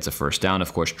for it and gets a first down.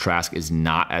 Of course, Trask is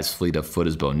not as fleet of foot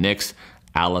as Bo Nix.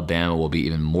 Alabama will be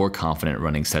even more confident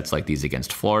running sets like these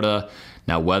against Florida.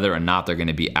 Now, whether or not they're going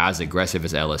to be as aggressive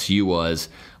as LSU was,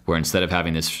 where instead of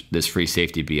having this free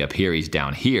safety be up here, he's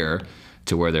down here,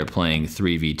 to where they're playing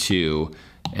 3v2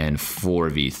 and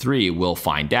 4v3, we'll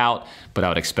find out. But I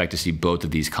would expect to see both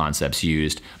of these concepts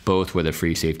used, both where the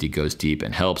free safety goes deep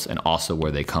and helps, and also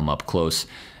where they come up close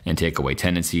and take away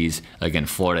tendencies. Again,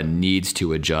 Florida needs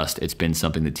to adjust. It's been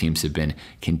something that teams have been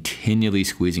continually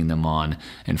squeezing them on,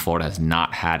 and Florida has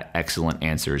not had excellent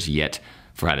answers yet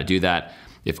for how to do that.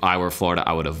 If I were Florida,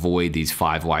 I would avoid these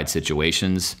 5-wide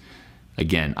situations.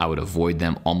 Again, I would avoid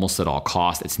them almost at all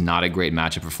costs. It's not a great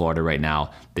matchup for Florida right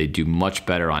now. They do much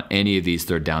better on any of these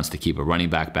 3rd downs to keep a running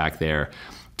back there,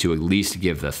 to at least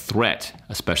give the threat,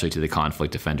 especially to the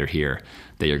conflict defender here,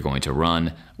 that you're going to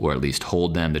run, or at least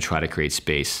hold them to try to create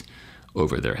space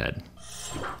over their head.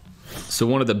 So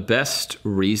one of the best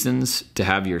reasons to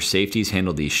have your safeties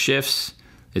handle these shifts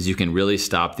is you can really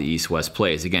stop the east-west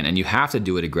plays. Again, and you have to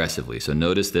do it aggressively. So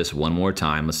notice this one more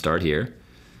time. Let's start here.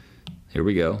 Here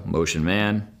we go. Motion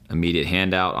man, immediate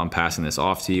handout. I'm passing this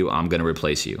off to you. I'm going to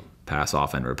replace you. Pass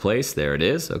off and replace. There it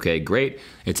is. Okay, great.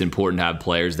 It's important to have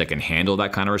players that can handle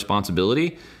that kind of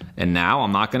responsibility. And now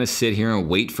I'm not going to sit here and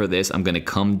wait for this. I'm going to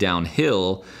come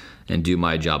downhill and do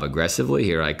my job aggressively.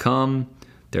 Here I come.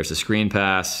 There's a screen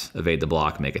pass, evade the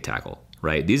block, make a tackle.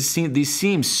 Right? These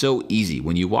seem so easy.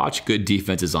 When you watch good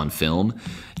defenses on film,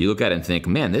 you look at it and think,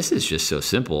 man, this is just so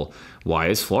simple. Why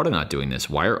is Florida not doing this?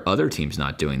 Why are other teams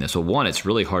not doing this? Well, one, it's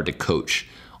really hard to coach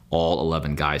all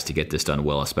 11 guys to get this done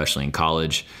well, especially in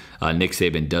college. Nick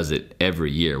Saban does it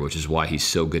every year, which is why he's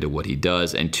so good at what he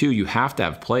does. And 2, you have to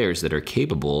have players that are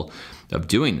capable of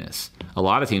doing this. A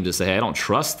lot of teams just say, hey, I don't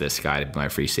trust this guy to be my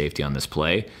free safety on this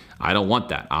play. I don't want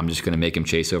that. I'm just going to make him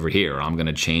chase over here. Or I'm going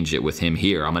to change it with him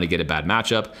here. I'm going to get a bad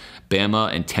matchup.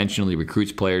 Bama intentionally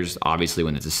recruits players. Obviously,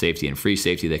 when it's a safety and free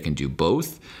safety, they can do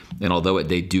both. And although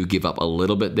they do give up a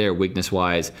little bit there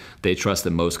weakness-wise, they trust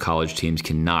that most college teams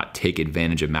cannot take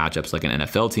advantage of matchups like an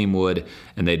NFL team would,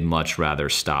 and they'd much rather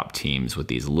stop teams with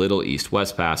these little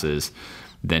east-west passes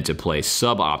than to play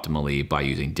suboptimally by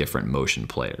using different motion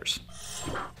players.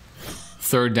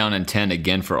 3rd down and 10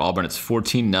 again for Auburn. It's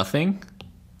 14-0.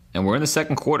 And we're in the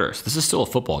second quarter. So this is still a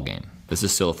football game. This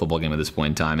is still a football game at this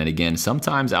point in time. And again,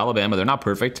 sometimes Alabama, they're not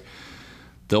perfect.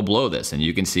 They'll blow this. And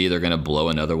you can see they're going to blow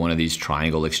another one of these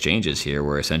triangle exchanges here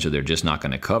where essentially they're just not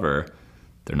going to cover.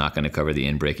 They're not going to cover the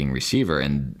in-breaking receiver.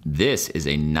 And this is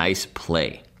a nice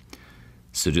play.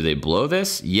 So do they blow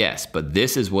this? Yes. But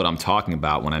this is what I'm talking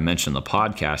about when I mentioned the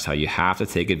podcast, how you have to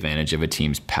take advantage of a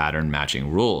team's pattern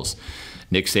matching rules.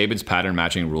 Nick Saban's pattern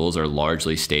matching rules are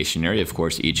largely stationary. Of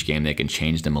course, each game they can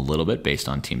change them a little bit based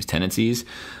on teams' tendencies.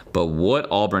 But what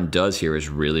Auburn does here is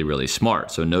really, really smart.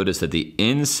 So notice that the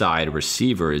inside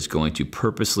receiver is going to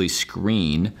purposely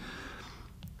screen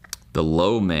the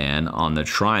low man on the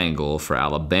triangle for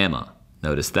Alabama.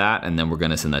 Notice that, and then we're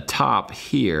going to send the top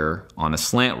here on a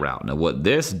slant route. Now what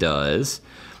this does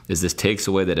is this takes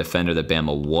away the defender that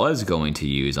Bama was going to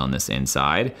use on this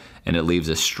inside, and it leaves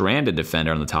a stranded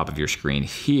defender on the top of your screen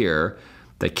here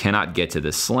that cannot get to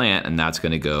the slant, and that's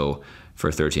going to go for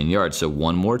 13 yards. So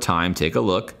one more time, take a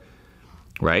look,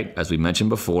 right? As we mentioned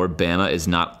before, Bama is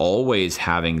not always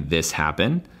having this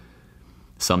happen.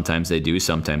 Sometimes they do,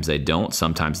 sometimes they don't.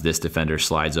 Sometimes this defender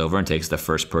slides over and takes the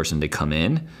first person to come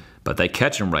in, but they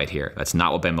catch him right here. That's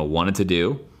not what Bama wanted to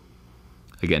do.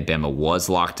 Again, Bama was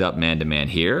locked up man-to-man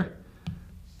here,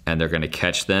 and they're going to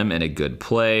catch them in a good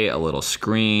play, a little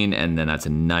screen, and then that's a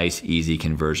nice, easy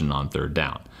conversion on 3rd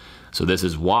down. So this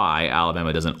is why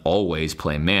Alabama doesn't always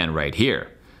play man right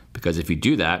here, because if you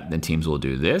do that, then teams will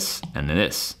do this and then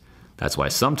this. That's why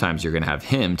sometimes you're going to have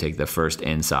him take the first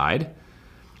inside.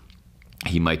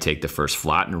 He might take the first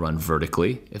flat and run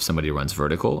vertically if somebody runs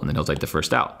vertical, and then he'll take the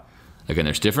first out. Again,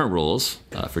 there's different rules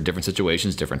for different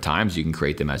situations, different times. You can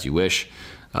create them as you wish.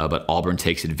 But Auburn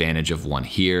takes advantage of one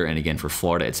here. And again, for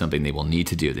Florida, it's something they will need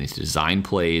to do. They need to design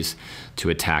plays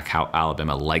to attack how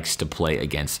Alabama likes to play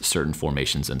against certain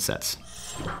formations and sets.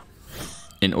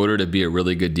 In order to be a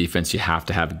really good defense, you have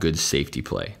to have good safety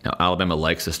play. Now, Alabama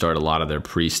likes to start a lot of their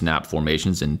pre-snap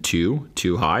formations in two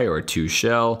high or a 2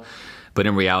 shell. But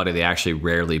in reality, they actually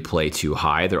rarely play 2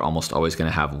 high. They're almost always going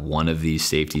to have one of these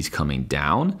safeties coming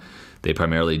down. They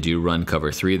primarily do run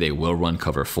cover 3. They will run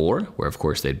cover 4, where of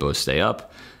course they'd both stay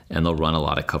up, and they'll run a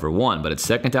lot of cover 1. But it's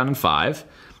 2nd down and 5,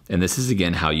 and this is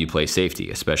again how you play safety,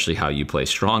 especially how you play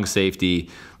strong safety.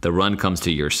 The run comes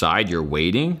to your side. You're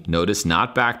waiting. Notice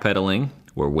not backpedaling.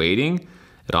 We're waiting.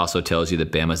 It also tells you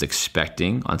that Bama's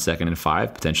expecting on 2nd and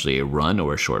 5, potentially a run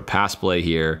or a short pass play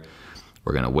here.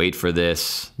 We're going to wait for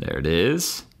this. There it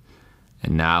is.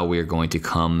 And now we're going to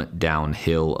come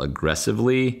downhill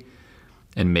aggressively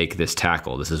and make this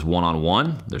tackle. This is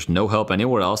one-on-one. There's no help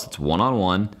anywhere else. It's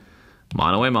one-on-one,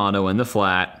 mano-a-mano in the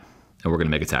flat, and we're going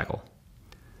to make a tackle.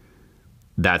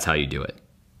 That's how you do it.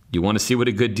 You want to see what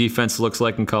a good defense looks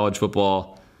like in college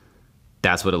football?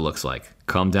 That's what it looks like.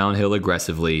 Come downhill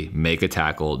aggressively, make a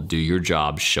tackle, do your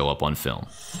job, show up on film.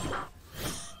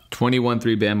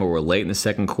 21-3 Bama. We're late in the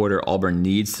second quarter. Auburn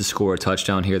needs to score a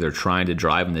touchdown here. They're trying to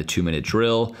drive in the 2-minute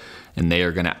drill, and they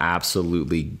are going to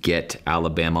absolutely get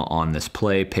Alabama on this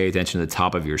play. Pay attention to the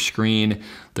top of your screen.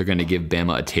 They're going to give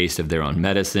Bama a taste of their own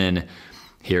medicine.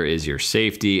 Here is your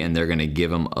safety, and they're going to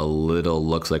give them a little,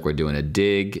 looks like we're doing a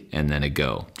dig, and then a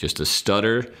go. Just a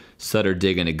stutter,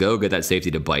 dig, and a go. Get that safety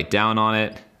to bite down on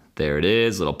it. There it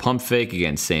is. Little pump fake.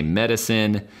 Again, same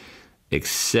medicine,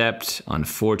 except,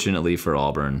 unfortunately for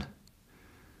Auburn,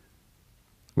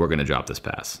 we're going to drop this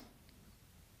pass.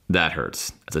 That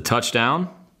hurts. It's a touchdown.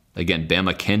 Again,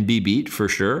 Bama can be beat for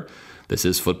sure. This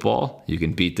is football. You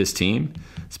can beat this team,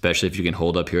 especially if you can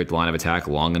hold up here at the line of attack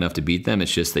long enough to beat them.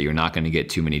 It's just that you're not going to get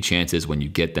too many chances. When you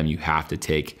get them, you have to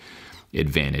take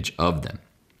advantage of them.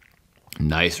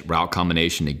 Nice route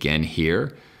combination again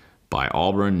here by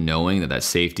Auburn, knowing that that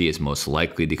safety is most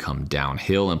likely to come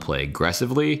downhill and play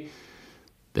aggressively.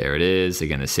 There it is.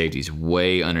 Again, the safety's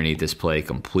way underneath this play,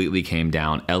 completely came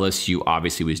down. LSU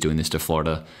obviously was doing this to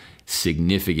Florida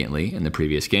significantly in the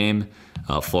previous game.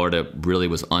 Florida really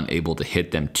was unable to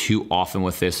hit them too often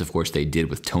with this. Of course, they did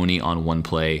with Tony on one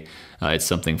play. It's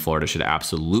something Florida should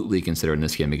absolutely consider in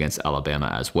this game against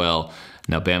Alabama as well.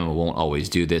 Now, Bama won't always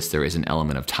do this. There is an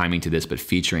element of timing to this, but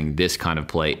featuring this kind of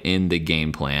play in the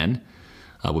game plan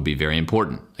would be very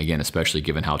important. Again, especially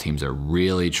given how teams are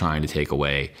really trying to take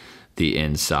away the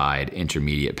inside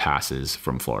intermediate passes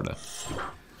from Florida.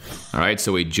 All right,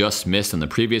 so we just missed on the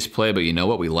previous play, but you know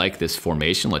what? We like this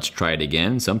formation. Let's try it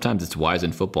again. Sometimes it's wise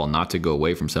in football not to go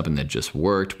away from something that just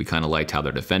worked. We kind of liked how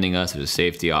they're defending us. There's a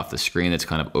safety off the screen that's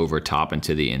kind of over top and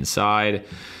to the inside.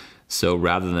 So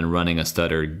rather than running a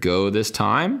stutter go this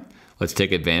time, let's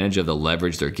take advantage of the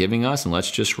leverage they're giving us, and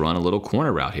let's just run a little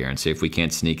corner route here and see if we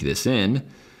can't sneak this in.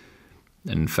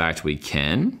 In fact, we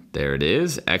can. There it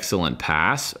is. Excellent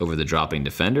pass over the dropping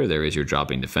defender. There is your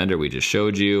dropping defender we just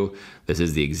showed you. This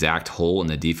is the exact hole in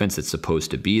the defense that's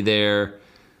supposed to be there.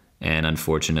 And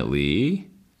unfortunately,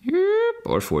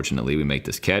 or fortunately, we make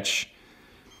this catch.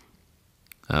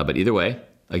 But either way,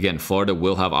 again, Florida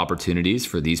will have opportunities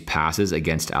for these passes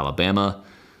against Alabama.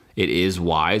 It is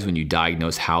wise when you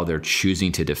diagnose how they're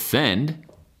choosing to defend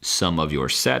some of your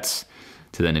sets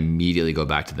to then immediately go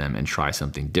back to them and try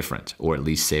something different, or at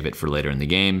least save it for later in the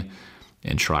game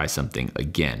and try something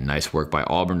again. Nice work by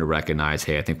Auburn to recognize,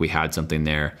 hey, I think we had something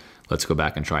there. Let's go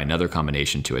back and try another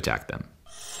combination to attack them.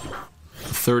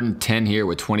 3rd and 10 here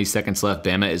with 20 seconds left.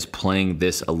 Bama is playing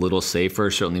this a little safer,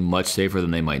 certainly much safer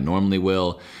than they might normally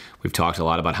will. We've talked a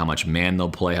lot about how much man they'll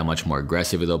play, how much more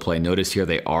aggressively they'll play. Notice here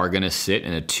they are going to sit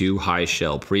in a 2 high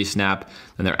shell pre-snap,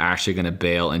 and they're actually going to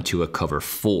bail into a cover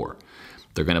 4.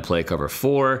 They're going to play cover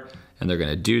 4, and they're going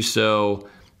to do so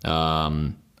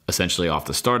essentially off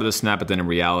the start of the snap, but then in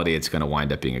reality, it's going to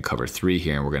wind up being a cover 3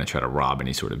 here, and we're going to try to rob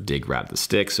any sort of dig route at the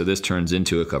stick. So this turns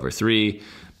into a cover 3,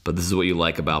 but this is what you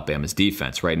like about Bama's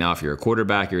defense. Right now, if you're a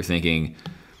quarterback, you're thinking,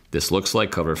 this looks like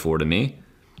cover 4 to me.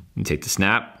 You take the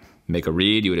snap, make a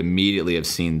read, you would immediately have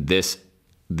seen this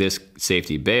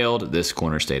safety bailed, this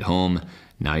corner stayed home.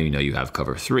 Now you know you have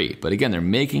cover 3. But again, they're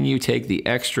making you take the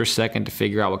extra second to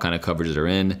figure out what kind of coverages are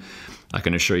in. I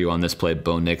can assure you on this play,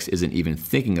 Bo Nix isn't even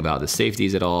thinking about the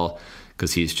safeties at all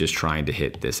because he's just trying to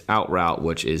hit this out route,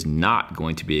 which is not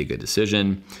going to be a good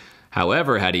decision.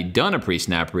 However, had he done a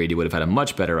pre-snap read, he would have had a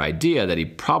much better idea that he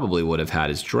probably would have had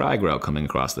his drag route coming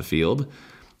across the field,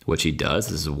 which he does.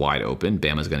 This is wide open.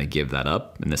 Bama's going to give that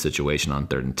up in this situation on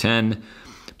 3rd and 10.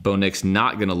 Bo Nix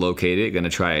not going to locate it, going to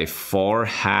try a far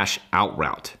hash out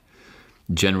route.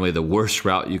 Generally the worst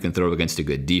route you can throw against a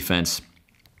good defense.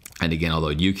 And again, although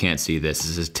you can't see this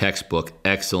is textbook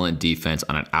excellent defense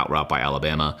on an out route by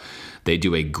Alabama. They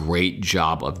do a great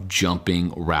job of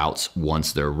jumping routes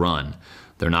once they're run.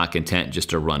 They're not content just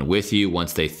to run with you.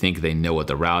 Once they think they know what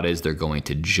the route is, they're going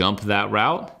to jump that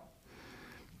route.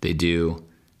 They do,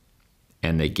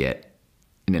 and they get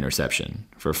an interception.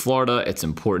 For Florida, it's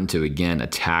important to, again,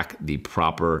 attack the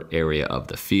proper area of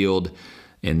the field.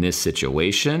 In this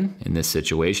situation,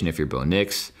 if you're Bo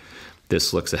Nix,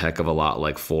 this looks a heck of a lot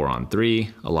like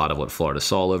 4-on-3, a lot of what Florida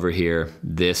saw over here.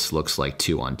 This looks like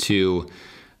 2-on-2.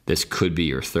 This could be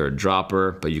your 3rd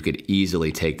dropper, but you could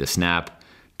easily take the snap,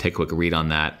 take a quick read on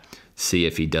that, see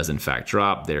if he does in fact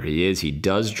drop. There he is. He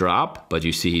does drop, but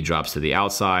you see he drops to the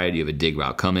outside. You have a dig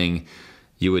route coming.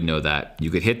 You would know that. You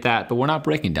could hit that, but we're not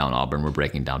breaking down Auburn. We're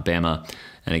breaking down Bama.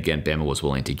 And again, Bama was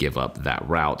willing to give up that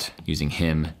route, using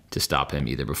him to stop him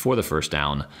either before the 1st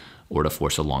down or to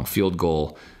force a long field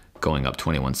goal, going up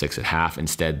 21-6 at half.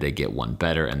 Instead, they get one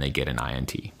better, and they get an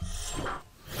INT.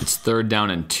 It's 3rd down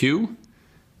and 2.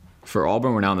 For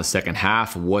Auburn, we're now in the 2nd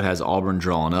half. What has Auburn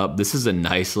drawn up? This is a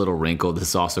nice little wrinkle. This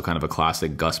is also kind of a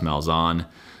classic Gus Malzahn,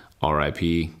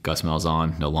 RIP, Gus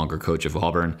Malzahn, no longer coach of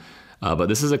Auburn. But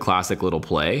this is a classic little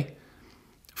play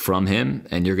from him,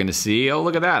 and you're going to see, oh,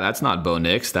 look at that. That's not Bo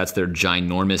Nix. That's their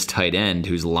ginormous tight end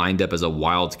who's lined up as a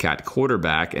Wildcat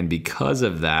quarterback, and because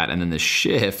of that, and then the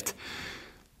shift,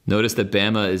 notice that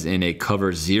Bama is in a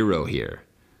cover 0 here.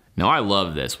 Now, I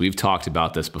love this. We've talked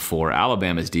about this before.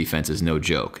 Alabama's defense is no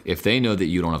joke. If they know that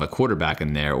you don't have a quarterback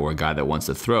in there or a guy that wants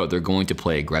to throw, they're going to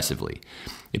play aggressively.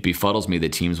 It befuddles me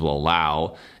that teams will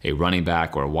allow a running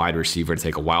back or a wide receiver to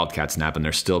take a Wildcat snap and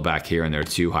they're still back here in their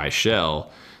 2 high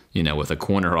shell, with a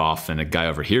corner off and a guy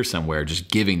over here somewhere just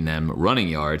giving them running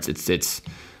yards. It's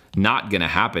not going to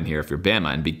happen here if you're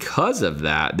Bama. And because of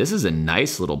that, this is a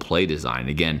nice little play design.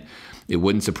 Again, it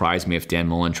wouldn't surprise me if Dan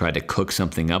Mullen tried to cook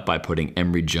something up by putting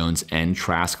Emory Jones and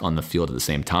Trask on the field at the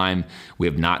same time. We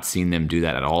have not seen them do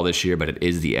that at all this year, but it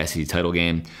is the SEC title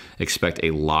game. Expect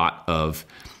a lot of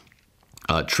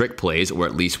trick plays, or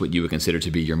at least what you would consider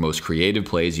to be your most creative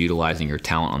plays, utilizing your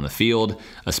talent on the field,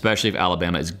 especially if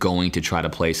Alabama is going to try to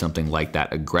play something like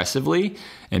that aggressively.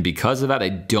 And because of that, they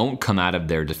don't come out of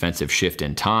their defensive shift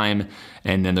in time,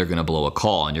 and then they're going to blow a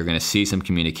call. And you're going to see some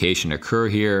communication occur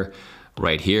here.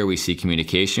 Right here, we see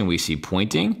communication. We see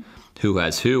pointing. Who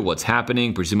has who? What's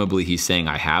happening? Presumably, he's saying,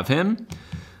 I have him.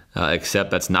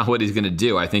 Except that's not what he's going to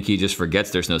do. I think he just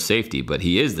forgets there's no safety, but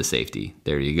he is the safety.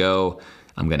 There you go.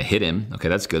 I'm going to hit him. Okay,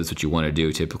 that's good. That's what you want to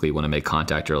do. Typically, you want to make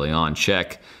contact early on.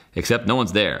 Check. Except no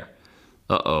one's there.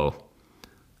 Uh-oh.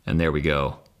 And there we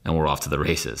go. And we're off to the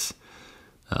races.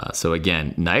 So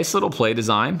again, nice little play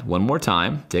design. One more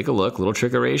time. Take a look. Little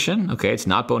trickeration. Okay, it's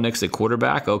not Bo Nix at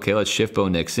quarterback. Okay, let's shift Bo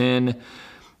Nix in.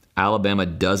 Alabama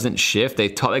doesn't shift. They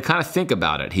kind of think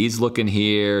about it. He's looking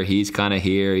here. He's kind of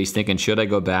here. He's thinking, should I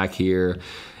go back here?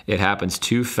 It happens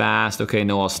too fast. Okay,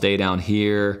 no, I'll stay down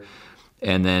here.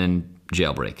 And then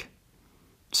jailbreak.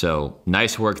 So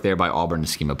nice work there by Auburn to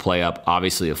scheme a play up.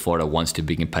 Obviously, if Florida wants to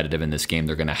be competitive in this game,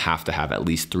 they're going to have at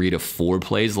least 3 to 4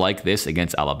 plays like this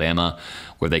against Alabama,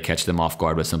 where they catch them off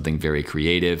guard with something very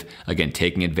creative. Again,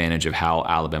 taking advantage of how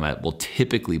Alabama will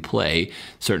typically play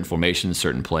certain formations,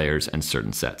 certain players, and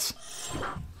certain sets.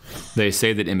 They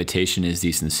say that imitation is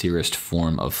the sincerest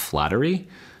form of flattery.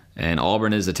 And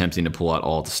Auburn is attempting to pull out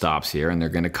all the stops here, and they're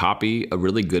going to copy a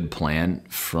really good plan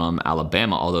from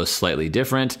Alabama, although slightly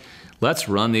different. Let's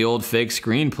run the old fake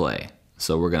screen play.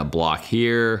 So we're going to block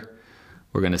here.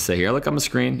 We're going to say here, look, I'm a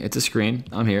screen. It's a screen.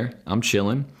 I'm here. I'm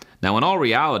chilling. Now, in all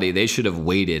reality, they should have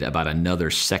waited about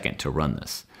another second to run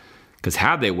this. Because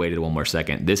had they waited one more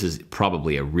second, this is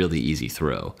probably a really easy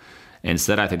throw.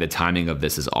 Instead, I think the timing of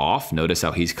this is off. Notice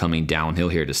how he's coming downhill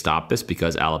here to stop this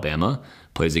because Alabama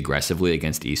plays aggressively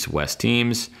against East-West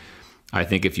teams. I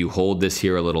think if you hold this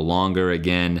here a little longer,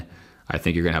 again, I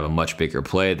think you're going to have a much bigger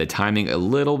play. The timing a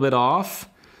little bit off.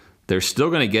 They're still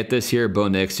going to get this here. Bo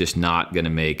Nix just not going to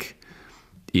make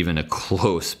even a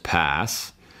close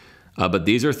pass. But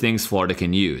these are things Florida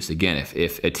can use. Again,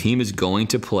 if a team is going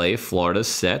to play Florida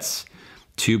sets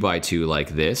 2x2 like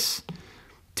this,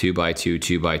 2x2,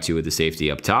 2x2 with the safety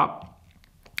up top,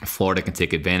 Florida can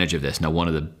take advantage of this. Now, one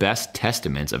of the best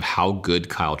testaments of how good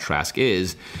Kyle Trask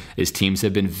is teams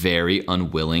have been very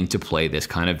unwilling to play this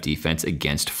kind of defense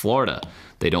against Florida.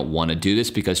 They don't want to do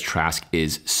this because Trask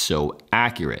is so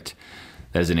accurate.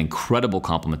 That is an incredible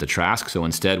compliment to Trask. So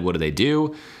instead, what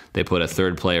do? They put a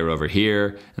third player over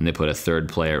here, and they put a third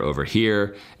player over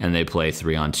here, and they play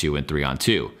 3-on-2 and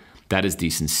 3-on-2. That is the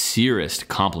sincerest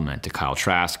compliment to Kyle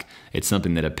Trask. It's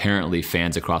something that apparently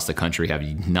fans across the country have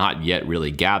not yet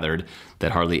really gathered,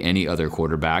 that hardly any other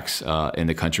quarterbacks in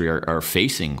the country are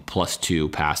facing +2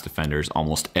 pass defenders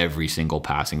almost every single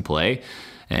passing play.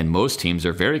 And most teams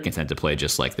are very content to play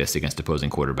just like this against opposing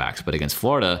quarterbacks. But against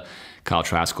Florida, Kyle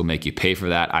Trask will make you pay for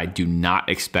that. I do not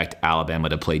expect Alabama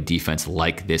to play defense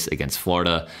like this against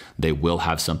Florida. They will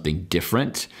have something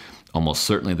different. Almost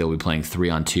certainly they'll be playing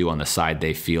 3-on-2 on the side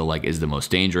they feel like is the most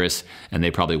dangerous, and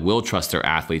they probably will trust their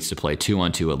athletes to play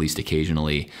 2-on-2 at least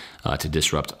occasionally to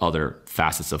disrupt other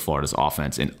facets of Florida's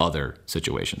offense in other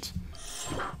situations.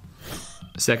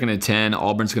 2nd and 10,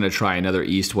 Auburn's going to try another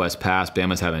east-west pass.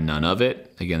 Bama's having none of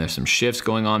it. Again, there's some shifts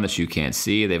going on that you can't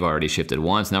see. They've already shifted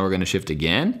once. Now we're going to shift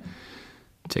again.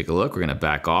 Take a look. We're going to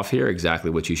back off here. Exactly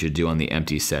what you should do on the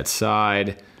empty set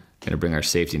side. Going to bring our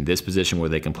safety in this position where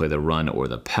they can play the run or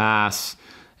the pass.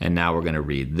 And now we're going to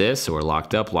read this. So we're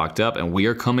locked up, and we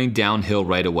are coming downhill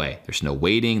right away. There's no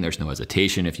waiting. There's no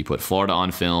hesitation. If you put Florida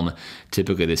on film,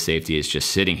 typically the safety is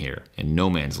just sitting here in no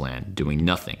man's land doing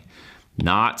nothing.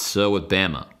 Not so with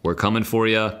Bama. We're coming for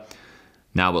you.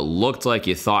 Now, it looked like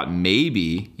you thought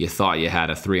you had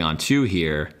a 3-on-2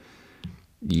 here.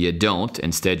 You don't.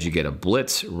 Instead, you get a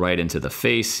blitz right into the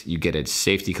face. You get a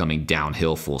safety coming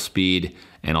downhill full speed.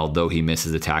 And although he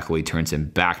misses the tackle, he turns him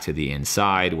back to the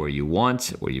inside where you want,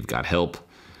 where you've got help,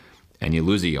 and you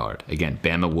lose a yard. Again,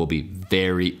 Bama will be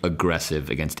very aggressive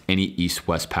against any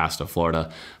east-west pass to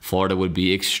Florida. Florida would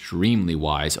be extremely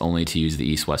wise only to use the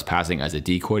east-west passing as a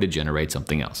decoy to generate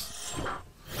something else.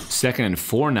 2nd and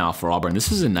 4 now for Auburn.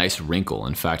 This is a nice wrinkle.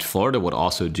 In fact, Florida would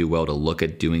also do well to look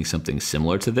at doing something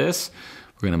similar to this.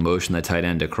 We're going to motion the tight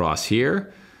end across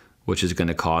here, which is going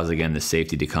to cause, again, the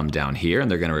safety to come down here, and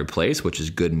they're going to replace, which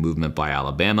is good movement by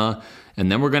Alabama.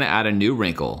 And then we're going to add a new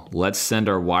wrinkle. Let's send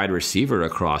our wide receiver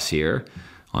across here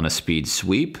on a speed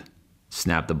sweep,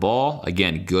 snap the ball.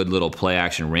 Again, good little play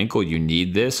action wrinkle. You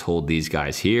need this. Hold these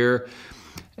guys here,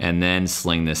 and then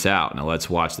sling this out. Now let's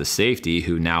watch the safety,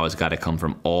 who now has got to come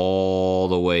from all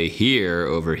the way here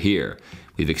over here.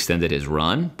 We've extended his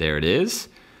run. There it is.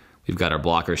 We've got our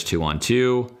blockers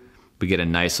 2-on-2. We get a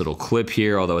nice little clip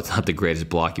here, although it's not the greatest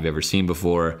block you've ever seen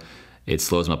before. It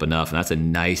slows them up enough, and that's a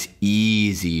nice,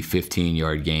 easy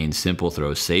 15-yard gain. Simple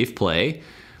throw, safe play.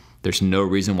 There's no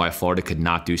reason why Florida could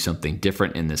not do something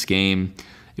different in this game.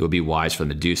 It would be wise for them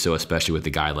to do so, especially with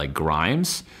a guy like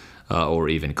Grimes or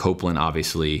even Copeland,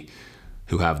 obviously,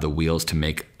 who have the wheels to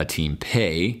make a team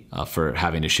pay for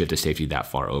having to shift a safety that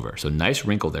far over. So nice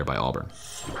wrinkle there by Auburn.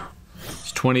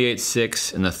 It's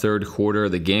 28-6 in the 3rd quarter.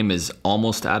 The game is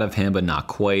almost out of hand, but not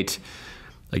quite.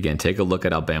 Again, take a look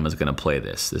at how Bama's going to play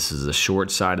this. This is the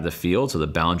short side of the field, so the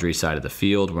boundary side of the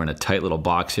field. We're in a tight little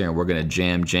box here, and we're going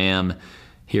to jam.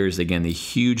 Here's, again, the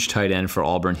huge tight end for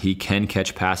Auburn. He can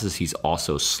catch passes. He's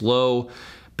also slow.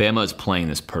 Bama is playing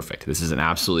this perfect. This is an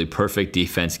absolutely perfect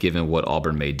defense given what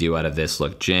Auburn may do out of this.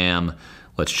 Look, jam.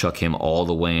 Let's chuck him all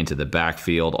the way into the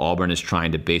backfield. Auburn is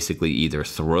trying to basically either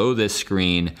throw this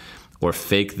screen or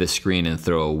fake the screen and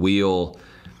throw a wheel.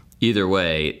 Either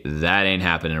way, that ain't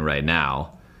happening right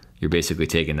now. You're basically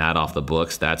taking that off the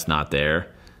books. That's not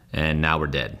there. And now we're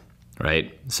dead,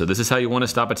 right? So this is how you want to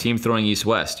stop a team throwing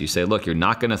east-west. You say, look, you're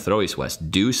not going to throw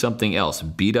east-west. Do something else.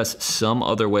 Beat us some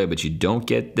other way, but you don't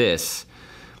get this.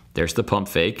 There's the pump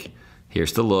fake.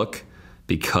 Here's the look.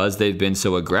 Because they've been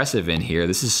so aggressive in here,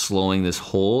 this is slowing this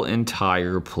whole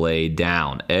entire play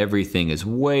down. Everything is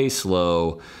way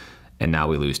slow, and now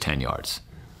we lose 10 yards.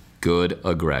 Good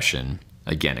aggression.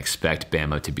 Again, expect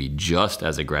Bama to be just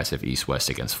as aggressive east-west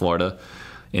against Florida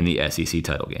in the SEC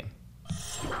title game.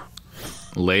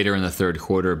 Later in the third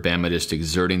quarter, Bama just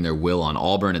exerting their will on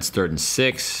Auburn. It's 3rd and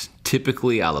 6.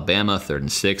 Typically, Alabama, 3rd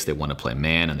and 6. They want to play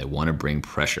man, and they want to bring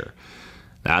pressure.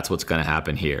 That's what's going to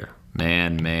happen here.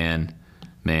 Man, man,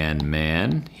 man,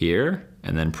 man here,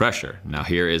 and then pressure. Now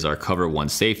here is our cover 1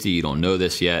 safety. You don't know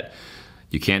this yet.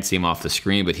 You can't see him off the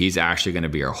screen, but he's actually going to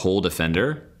be our hole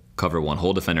defender, cover 1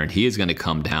 hole defender, and he is going to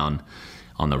come down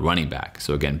on the running back.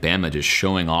 So again, Bama just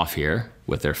showing off here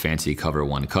with their fancy cover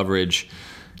 1 coverage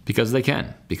because they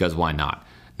can, because why not?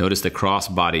 Notice the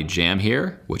cross-body jam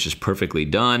here, which is perfectly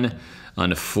done.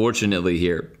 Unfortunately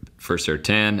here, first or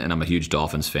 10, and I'm a huge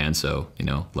Dolphins fan, so,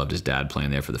 loved his dad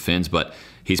playing there for the Fins, but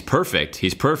he's perfect,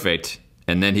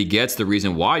 and then he gets the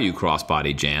reason why you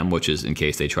cross-body jam, which is in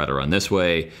case they try to run this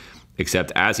way,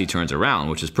 except as he turns around,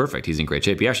 which is perfect. He's in great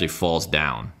shape. He actually falls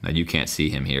down. Now, you can't see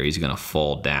him here. He's going to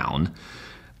fall down,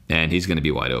 and he's going to be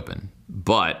wide open.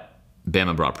 But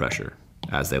Bama brought pressure,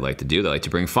 as they like to do. They like to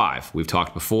bring 5. We've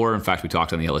talked before. In fact, we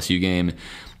talked on the LSU game.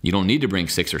 You don't need to bring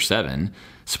 6 or 7.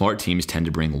 Smart teams tend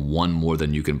to bring 1 more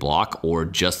than you can block, or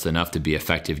just enough to be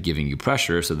effective giving you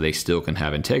pressure so they still can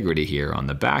have integrity here on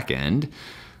the back end.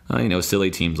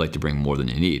 Silly teams like to bring more than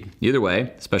you need. Either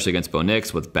way, especially against Bo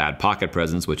Nix with bad pocket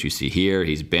presence, which you see here,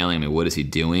 he's bailing. I mean, what is he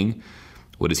doing?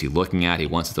 What is he looking at? He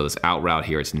wants to throw this out route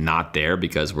here. It's not there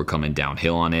because we're coming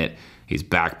downhill on it. He's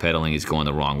backpedaling. He's going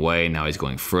the wrong way. Now he's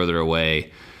going further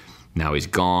away. Now he's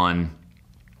gone.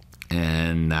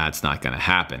 And that's not going to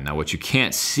happen. Now, what you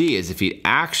can't see is if he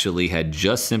actually had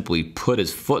just simply put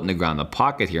his foot in the ground in the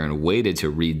pocket here and waited to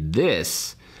read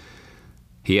this,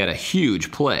 he had a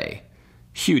huge play.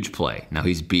 Huge play. Now,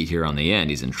 he's beat here on the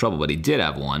end. He's in trouble, but he did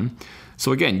have one.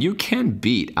 So, again, you can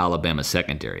beat Alabama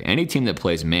secondary. Any team that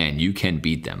plays man, you can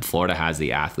beat them. Florida has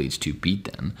the athletes to beat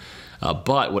them.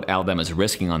 But what Alabama is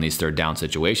risking on these third down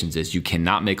situations is you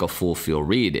cannot make a full field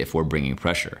read if we're bringing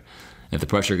pressure. If the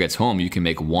pressure gets home, you can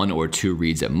make 1 or 2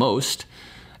 reads at most,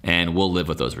 and we'll live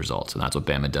with those results. And that's what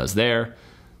Bama does there,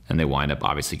 and they wind up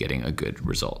obviously getting a good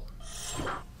result.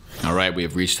 All right, we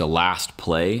have reached the last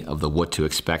play of the what to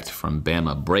expect from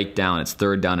Bama breakdown. It's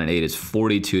 3rd down and 8. It's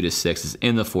 42-6. It's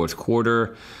in the 4th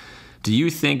quarter. Do you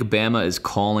think Bama is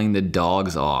calling the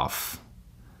dogs off?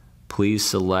 Please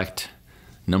select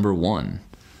number 1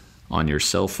 on your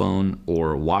cell phone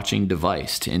or watching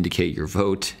device to indicate your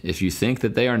vote if you think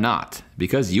that they are not,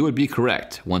 because you would be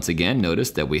correct. Once again,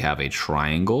 notice that we have a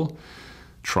triangle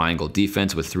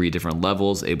defense with 3 different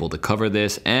levels able to cover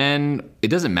this, and it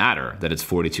doesn't matter that it's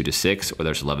 42-6 or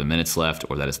there's 11 minutes left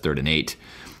or that it's 3rd and 8.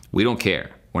 We don't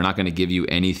care. We're not going to give you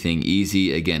anything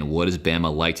easy. Again, what does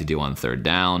Bama like to do on 3rd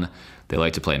down? They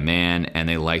like to play man, and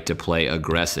they like to play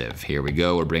aggressive. Here we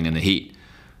go. We're bringing the heat.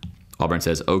 Auburn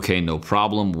says, okay, no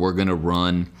problem. We're going to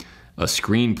run a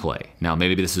screenplay. Now,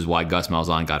 maybe this is why Gus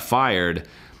Malzahn got fired.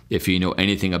 If you know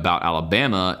anything about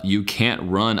Alabama, you can't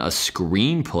run a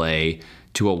screenplay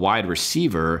to a wide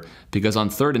receiver because on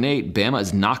 3rd and 8, Bama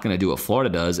is not going to do what Florida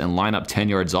does and line up 10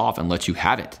 yards off and let you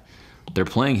have it. They're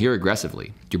playing here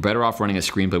aggressively. You're better off running a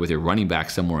screenplay with your running back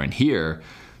somewhere in here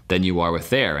than you are with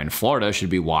there. And Florida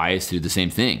should be wise to do the same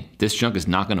thing. This junk is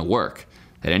not going to work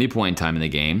at any point in time in the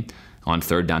game. On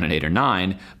 3rd down and 8 or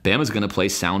 9, Bama's going to play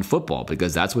sound football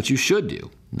because that's what you should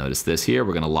do. Notice this here.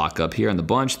 We're going to lock up here in the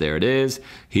bunch. There it is.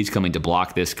 He's coming to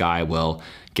block this guy. Well,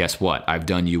 guess what? I've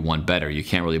done you one better. You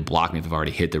can't really block me if I've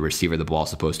already hit the receiver the ball's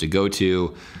supposed to go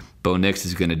to. Bo Nix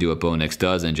is going to do what Bo Nix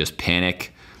does and just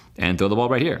panic and throw the ball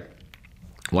right here.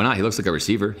 Why not? He looks like a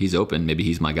receiver. He's open. Maybe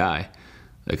he's my guy.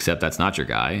 Except that's not your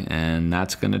guy. And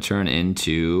that's going to turn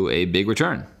into a big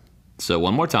return. So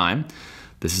one more time.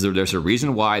 There's a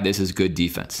reason why this is good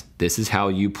defense. This is how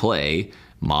you play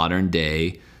modern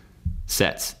day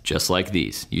sets, just like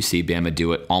these. You see Bama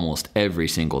do it almost every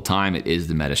single time. It is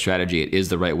the meta strategy. It is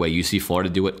the right way. You see Florida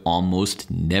do it almost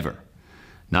never.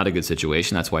 Not a good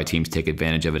situation. That's why teams take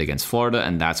advantage of it against Florida,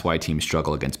 and that's why teams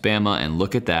struggle against Bama. And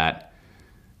look at that.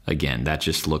 Again, that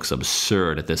just looks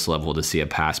absurd at this level to see a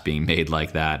pass being made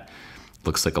like that.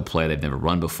 Looks like a play they've never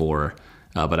run before,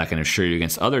 but I can assure you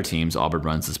against other teams, Auburn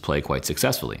runs this play quite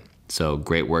successfully. So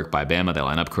great work by Bama. They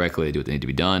line up correctly. They do what they need to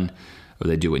be done, or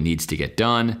they do what needs to get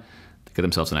done. They get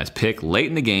themselves a nice pick late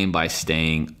in the game by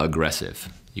staying aggressive.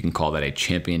 You can call that a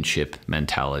championship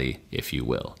mentality, if you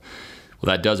will. Well,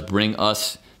 that does bring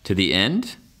us to the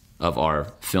end of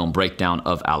our film breakdown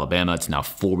of Alabama. It's now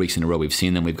 4 weeks in a row we've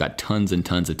seen them. We've got tons and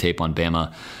tons of tape on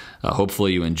Bama.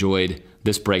 Hopefully you enjoyed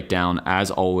this breakdown. As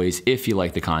always, if you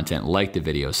like the content, like the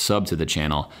video, sub to the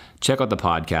channel, check out the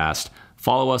podcast,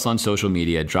 follow us on social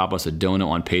media, drop us a donut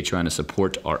on Patreon to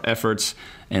support our efforts,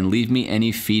 and leave me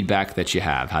any feedback that you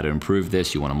have, how to improve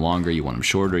this. You want them longer, you want them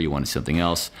shorter, you want something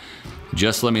else.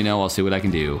 Just let me know. I'll see what I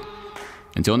can do.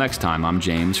 Until next time, I'm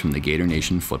James from the Gator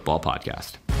Nation Football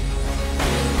Podcast.